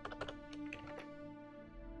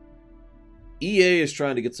 EA is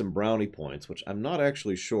trying to get some brownie points, which I'm not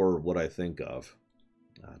actually sure what I think of.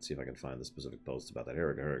 Let's see if I can find the specific posts about that.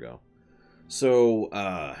 Here we go. So,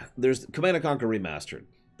 there's Command & Conquer Remastered.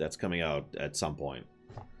 That's coming out at some point.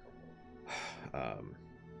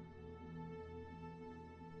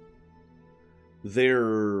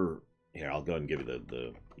 Here, I'll go ahead and give you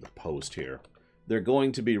the post here. They're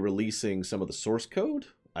going to be releasing some of the source code.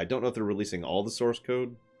 I don't know if they're releasing all the source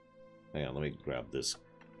code. Hang on, let me grab this.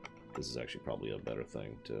 This is actually probably a better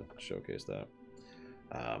thing to showcase that.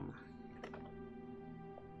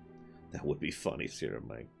 That would be funny, Sierra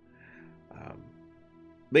Mike.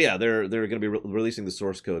 But yeah, they're going to be releasing the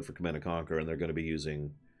source code for Command & Conquer, and they're going to be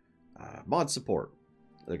using mod support.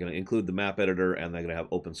 They're going to include the map editor, and they're going to have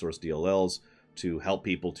open source DLLs to help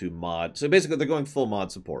people to mod. So basically, they're going full mod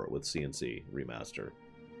support with CNC Remaster.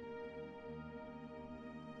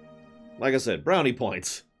 Like I said, brownie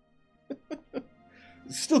points.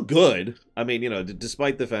 Still good. I mean, you know,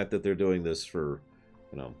 despite the fact that they're doing this for,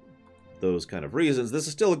 you know, those kind of reasons, this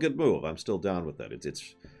is still a good move. I'm still down with that.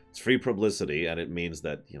 It's free publicity, and it means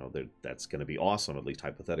that, you know, that's going to be awesome, at least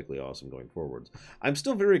hypothetically awesome going forwards. I'm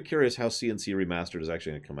still very curious how CNC Remastered is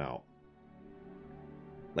actually going to come out.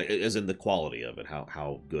 Like, as in the quality of it,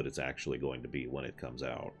 how good it's actually going to be when it comes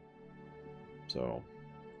out. So...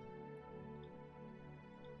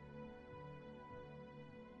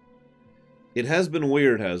 It has been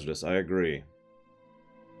weird, Hazardous, I agree.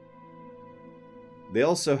 They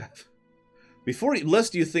also have...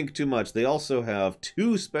 lest you think too much, they also have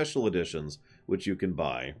 2 special editions, which you can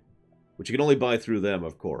buy. Which you can only buy through them,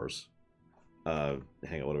 of course. Hang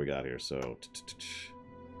on, what do we got here? So...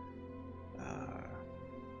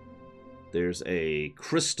 there's a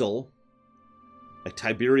crystal. A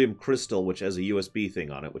Tiberium crystal, which has a USB thing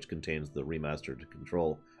on it, which contains the remastered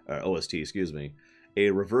control... OST, excuse me. A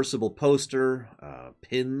reversible poster,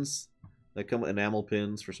 pins that come with enamel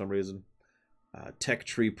pins for some reason, tech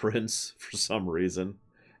tree prints for some reason,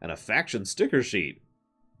 and a faction sticker sheet.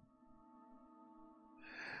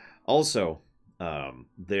 Also,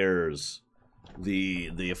 there's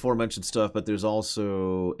the aforementioned stuff, but there's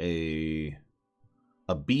also a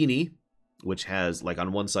beanie, which has, like,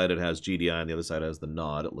 on one side it has GDI, on the other side it has the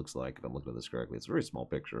nod, it looks like, if I'm looking at this correctly. It's a very small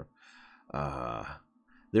picture.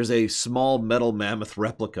 There's a small metal mammoth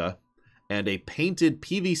replica and a painted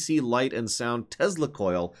PVC light and sound Tesla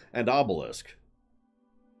coil and obelisk.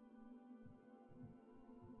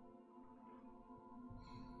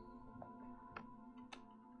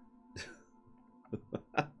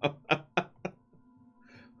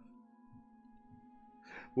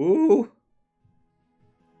 Woo!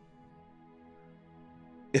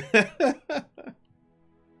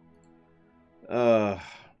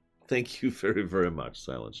 Thank you very, very much,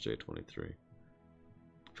 Silence J23.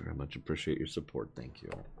 Very much appreciate your support. Thank you.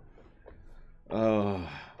 Well,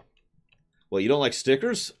 you don't like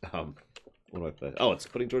stickers? What do I put? Oh, it's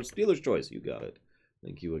putting towards Steeler's Choice. You got it.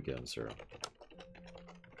 Thank you again, sir.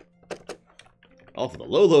 Oh, for the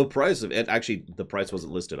low, low price of it. Actually, the price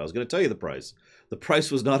wasn't listed. I was going to tell you the price. The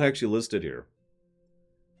price was not actually listed here.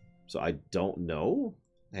 So I don't know.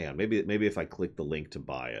 Hang on. Maybe if I click the link to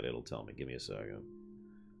buy it, it'll tell me. Give me a second.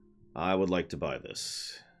 I would like to buy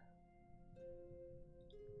this.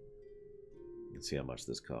 Let's see how much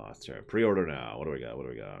this costs. All right, pre-order now. What do we got? What do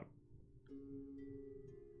we got?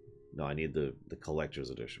 No, I need the collector's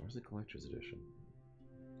edition. Where's the collector's edition?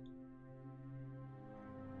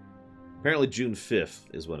 Apparently June 5th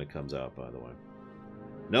is when it comes out, by the way.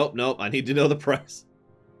 Nope, nope. I need to know the price.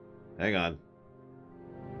 Hang on.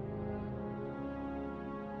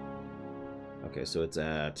 Okay, so it's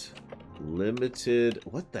at limited...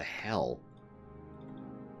 What the hell?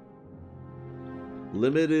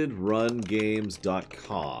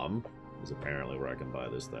 limitedrungames.com is apparently where I can buy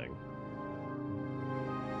this thing.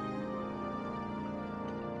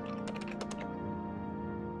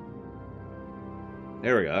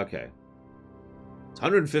 There we go, okay. It's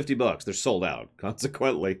 150 bucks. They're sold out.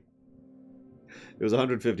 Consequently, it was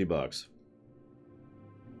 150 bucks.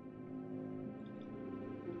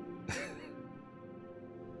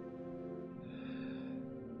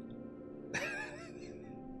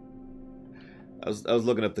 I was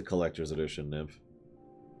looking up the collector's edition, Nymph.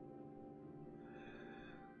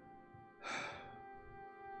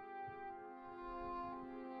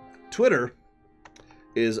 Twitter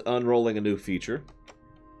is unrolling a new feature.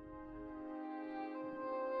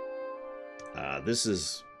 This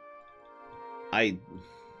is... I'm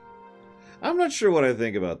not sure what I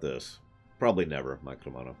think about this. Probably never, Mike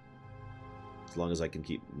Romano. As long as I can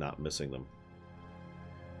keep not missing them.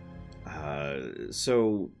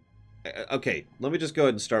 Okay, let me just go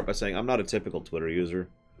ahead and start by saying I'm not a typical Twitter user.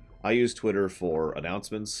 I use Twitter for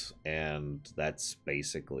announcements, and that's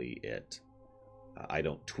basically it. I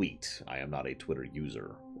don't tweet. I am not a Twitter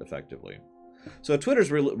user, effectively. So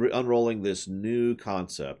Twitter's unrolling this new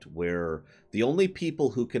concept where the only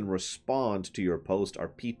people who can respond to your post are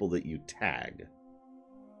people that you tag.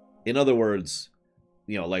 In other words,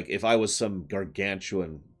 you know, like if I was some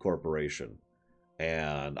gargantuan corporation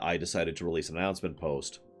and I decided to release an announcement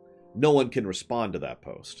post, no one can respond to that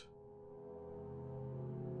post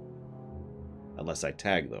unless I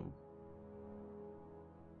tag them.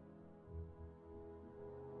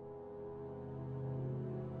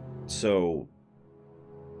 So,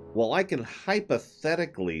 while I can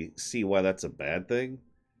hypothetically see why that's a bad thing,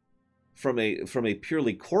 from a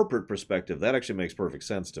purely corporate perspective, that actually makes perfect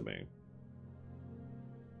sense to me.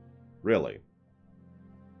 Really.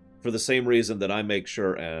 For the same reason that I make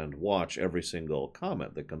sure and watch every single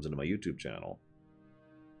comment that comes into my YouTube channel.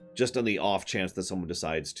 Just on the off chance that someone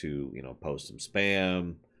decides to, you know, post some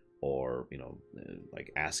spam, or, you know,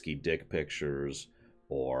 like ASCII dick pictures,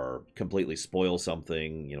 or completely spoil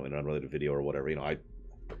something, you know, in an unrelated video or whatever, you know,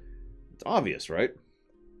 it's obvious, right?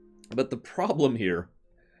 But the problem here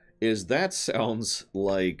is that sounds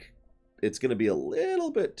like it's going to be a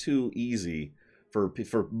little bit too easy for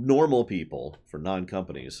normal people, for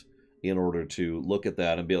non-companies, in order to look at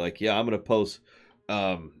that and be like, yeah, I'm going to post,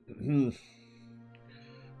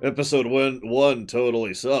 episode one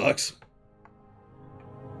totally sucks.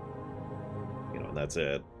 You know, and that's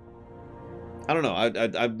it. I don't know.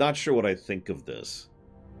 I'm not sure what I think of this.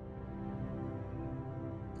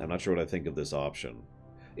 I'm not sure what I think of this option.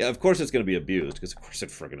 Yeah, of course it's going to be abused, because of course it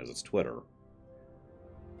friggin' is. It's Twitter.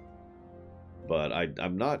 But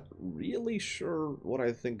I'm not really sure what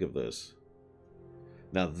I think of this.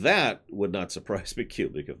 Now that would not surprise me,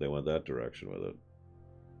 Cubic, if they went that direction with it.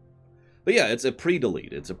 But yeah, it's a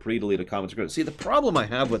pre-delete. It's a pre-deleted comments. See, the problem I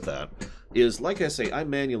have with that is, like I say, I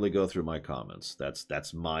manually go through my comments.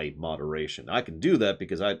 That's my moderation. I can do that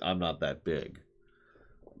because I'm not that big.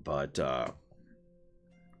 But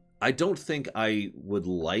I don't think I would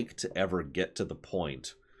like to ever get to the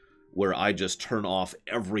point where I just turn off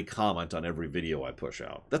every comment on every video I push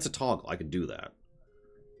out. That's a toggle. I can do that.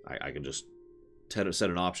 I can just set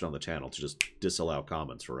an option on the channel to just disallow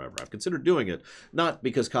comments forever. I've considered doing it, not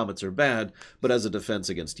because comments are bad, but as a defense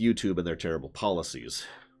against YouTube and their terrible policies.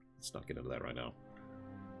 Let's not get into that right now.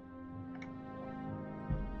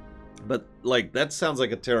 But, like, that sounds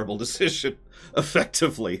like a terrible decision,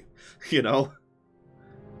 effectively, you know?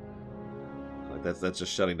 Like, that's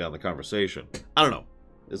just shutting down the conversation. I don't know.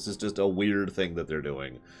 This is just a weird thing that they're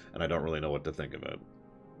doing, and I don't really know what to think of it.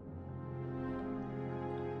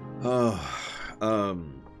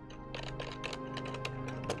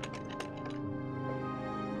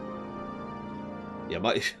 Yeah,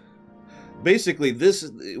 basically,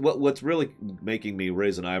 what's really making me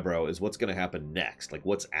raise an eyebrow is what's going to happen next. Like,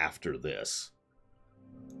 what's after this?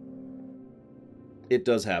 It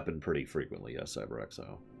does happen pretty frequently, yes,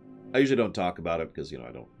 CyberXO. I usually don't talk about it because, you know,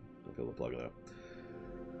 I don't feel the plug of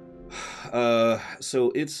that.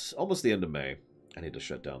 So it's almost the end of May. I need to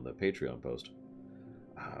shut down the Patreon post.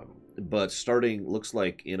 But starting, looks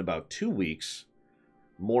like in about 2 weeks,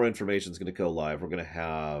 more information is going to go live. We're going to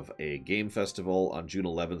have a game festival on June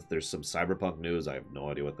 11th. There's some Cyberpunk news. I have no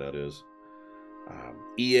idea what that is.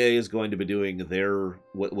 EA is going to be doing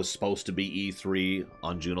what was supposed to be E3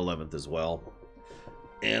 on June 11th as well.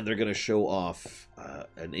 And they're going to show off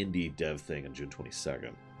an indie dev thing on June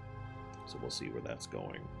 22nd. So we'll see where that's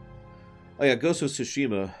going. Oh yeah, Ghost of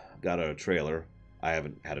Tsushima got a trailer. I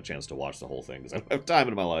haven't had a chance to watch the whole thing because I don't have time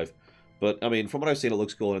in my life. But, I mean, from what I've seen, it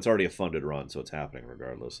looks cool, and it's already a funded run, so it's happening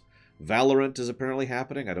regardless. Valorant is apparently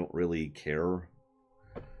happening. I don't really care.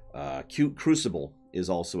 Crucible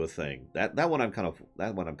is also a thing. That one I'm kind of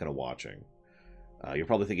watching. You're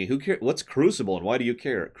probably thinking, who cares? What's Crucible, and why do you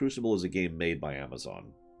care? Crucible is a game made by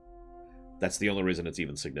Amazon. That's the only reason it's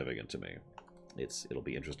even significant to me. It'll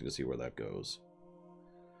be interesting to see where that goes.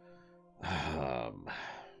 I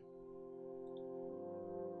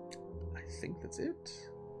think that's it.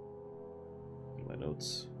 My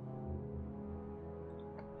notes.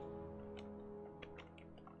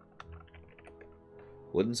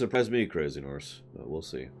 Wouldn't surprise me, Crazy Norse, but we'll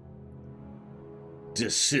see.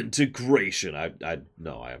 Disintegration.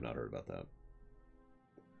 No, I have not heard about that.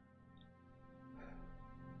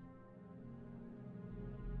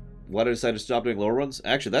 Why did I decide to stop doing lore runs?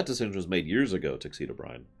 Actually, that decision was made years ago, Tuxedo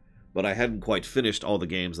Brian. But I hadn't quite finished all the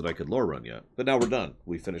games that I could lore run yet. But now we're done.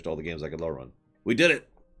 We finished all the games I could lore run. We did it!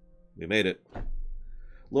 We made it.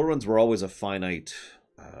 Lore runs were always a finite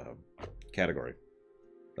category.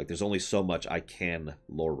 Like, there's only so much I can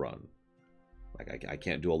lore run. Like, I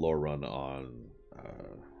can't do a lore run on...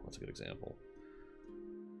 what's a good example?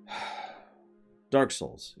 Dark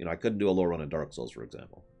Souls. You know, I couldn't do a lore run on Dark Souls, for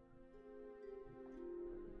example.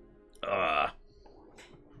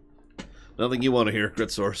 Nothing you want to hear, Grit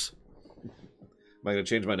Source. Am I going to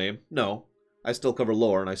change my name? No. I still cover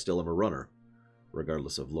lore, and I still am a runner.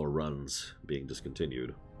 Regardless of lore runs being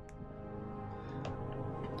discontinued.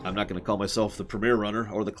 I'm not going to call myself the Premier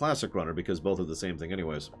Runner or the Classic Runner, because both are the same thing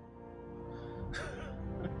anyways.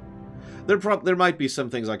 There might be some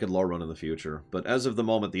things I could lore run in the future, but as of the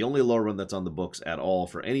moment, the only lore run that's on the books at all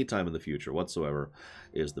for any time in the future whatsoever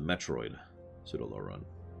is the Metroid pseudo-lore run.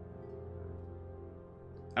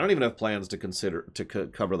 I don't even have plans to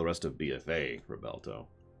cover the rest of BFA, Rebelto.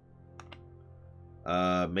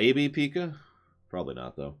 Maybe Pika? Probably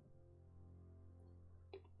not, though.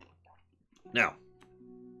 Now,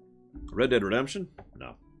 Red Dead Redemption?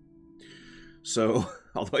 No. So,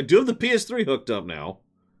 although I do have the PS3 hooked up now,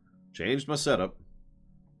 changed my setup.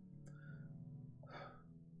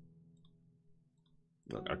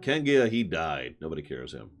 Look, Arkengia, he died. Nobody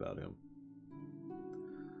cares about him.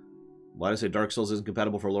 Why did I say Dark Souls isn't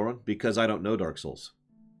compatible for lore run? Because I don't know Dark Souls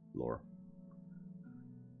lore.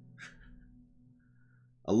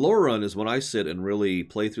 A lore run is when I sit and really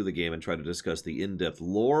play through the game and try to discuss the in-depth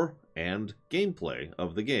lore and gameplay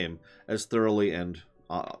of the game as thoroughly and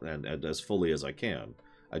as fully as I can.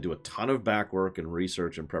 I do a ton of back work and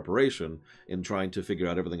research and preparation in trying to figure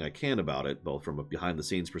out everything I can about it, both from a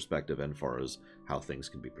behind-the-scenes perspective and far as how things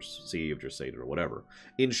can be perceived or stated or whatever.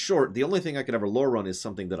 In short, the only thing I could ever lore run is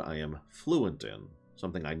something that I am fluent in,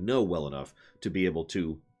 something I know well enough to be able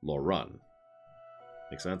to lore run.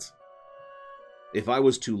 Make sense? If I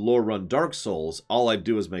was to lore run Dark Souls, all I'd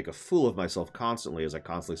do is make a fool of myself constantly as I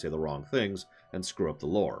constantly say the wrong things and screw up the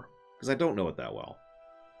lore. Because I don't know it that well.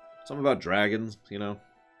 Something about dragons, you know?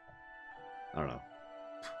 I don't know.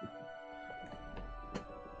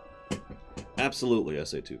 Absolutely,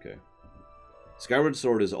 SA2K. Skyward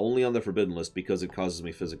Sword is only on the forbidden list because it causes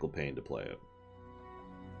me physical pain to play it.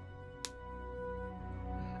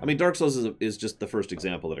 I mean, Dark Souls is just the first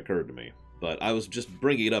example that occurred to me. But I was just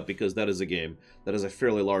bringing it up because that is a game that has a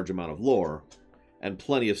fairly large amount of lore and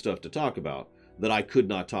plenty of stuff to talk about. that I could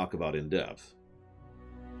not talk about in depth.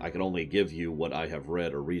 I can only give you what I have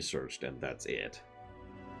read or researched, and that's it.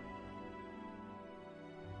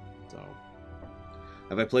 So,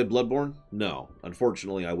 have I played Bloodborne? No.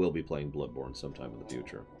 Unfortunately, I will be playing Bloodborne sometime in the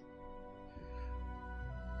future.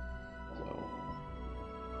 So,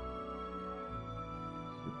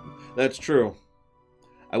 that's true.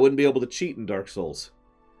 I wouldn't be able to cheat in Dark Souls,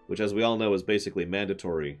 which, as we all know, is basically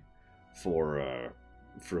mandatory for a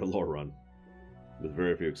lore run, with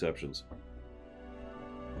very few exceptions.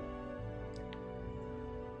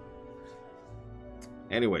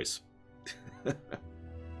 Anyways,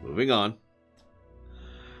 moving on.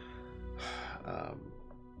 God,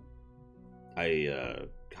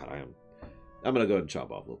 I'm gonna go ahead and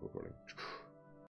chop off local recording.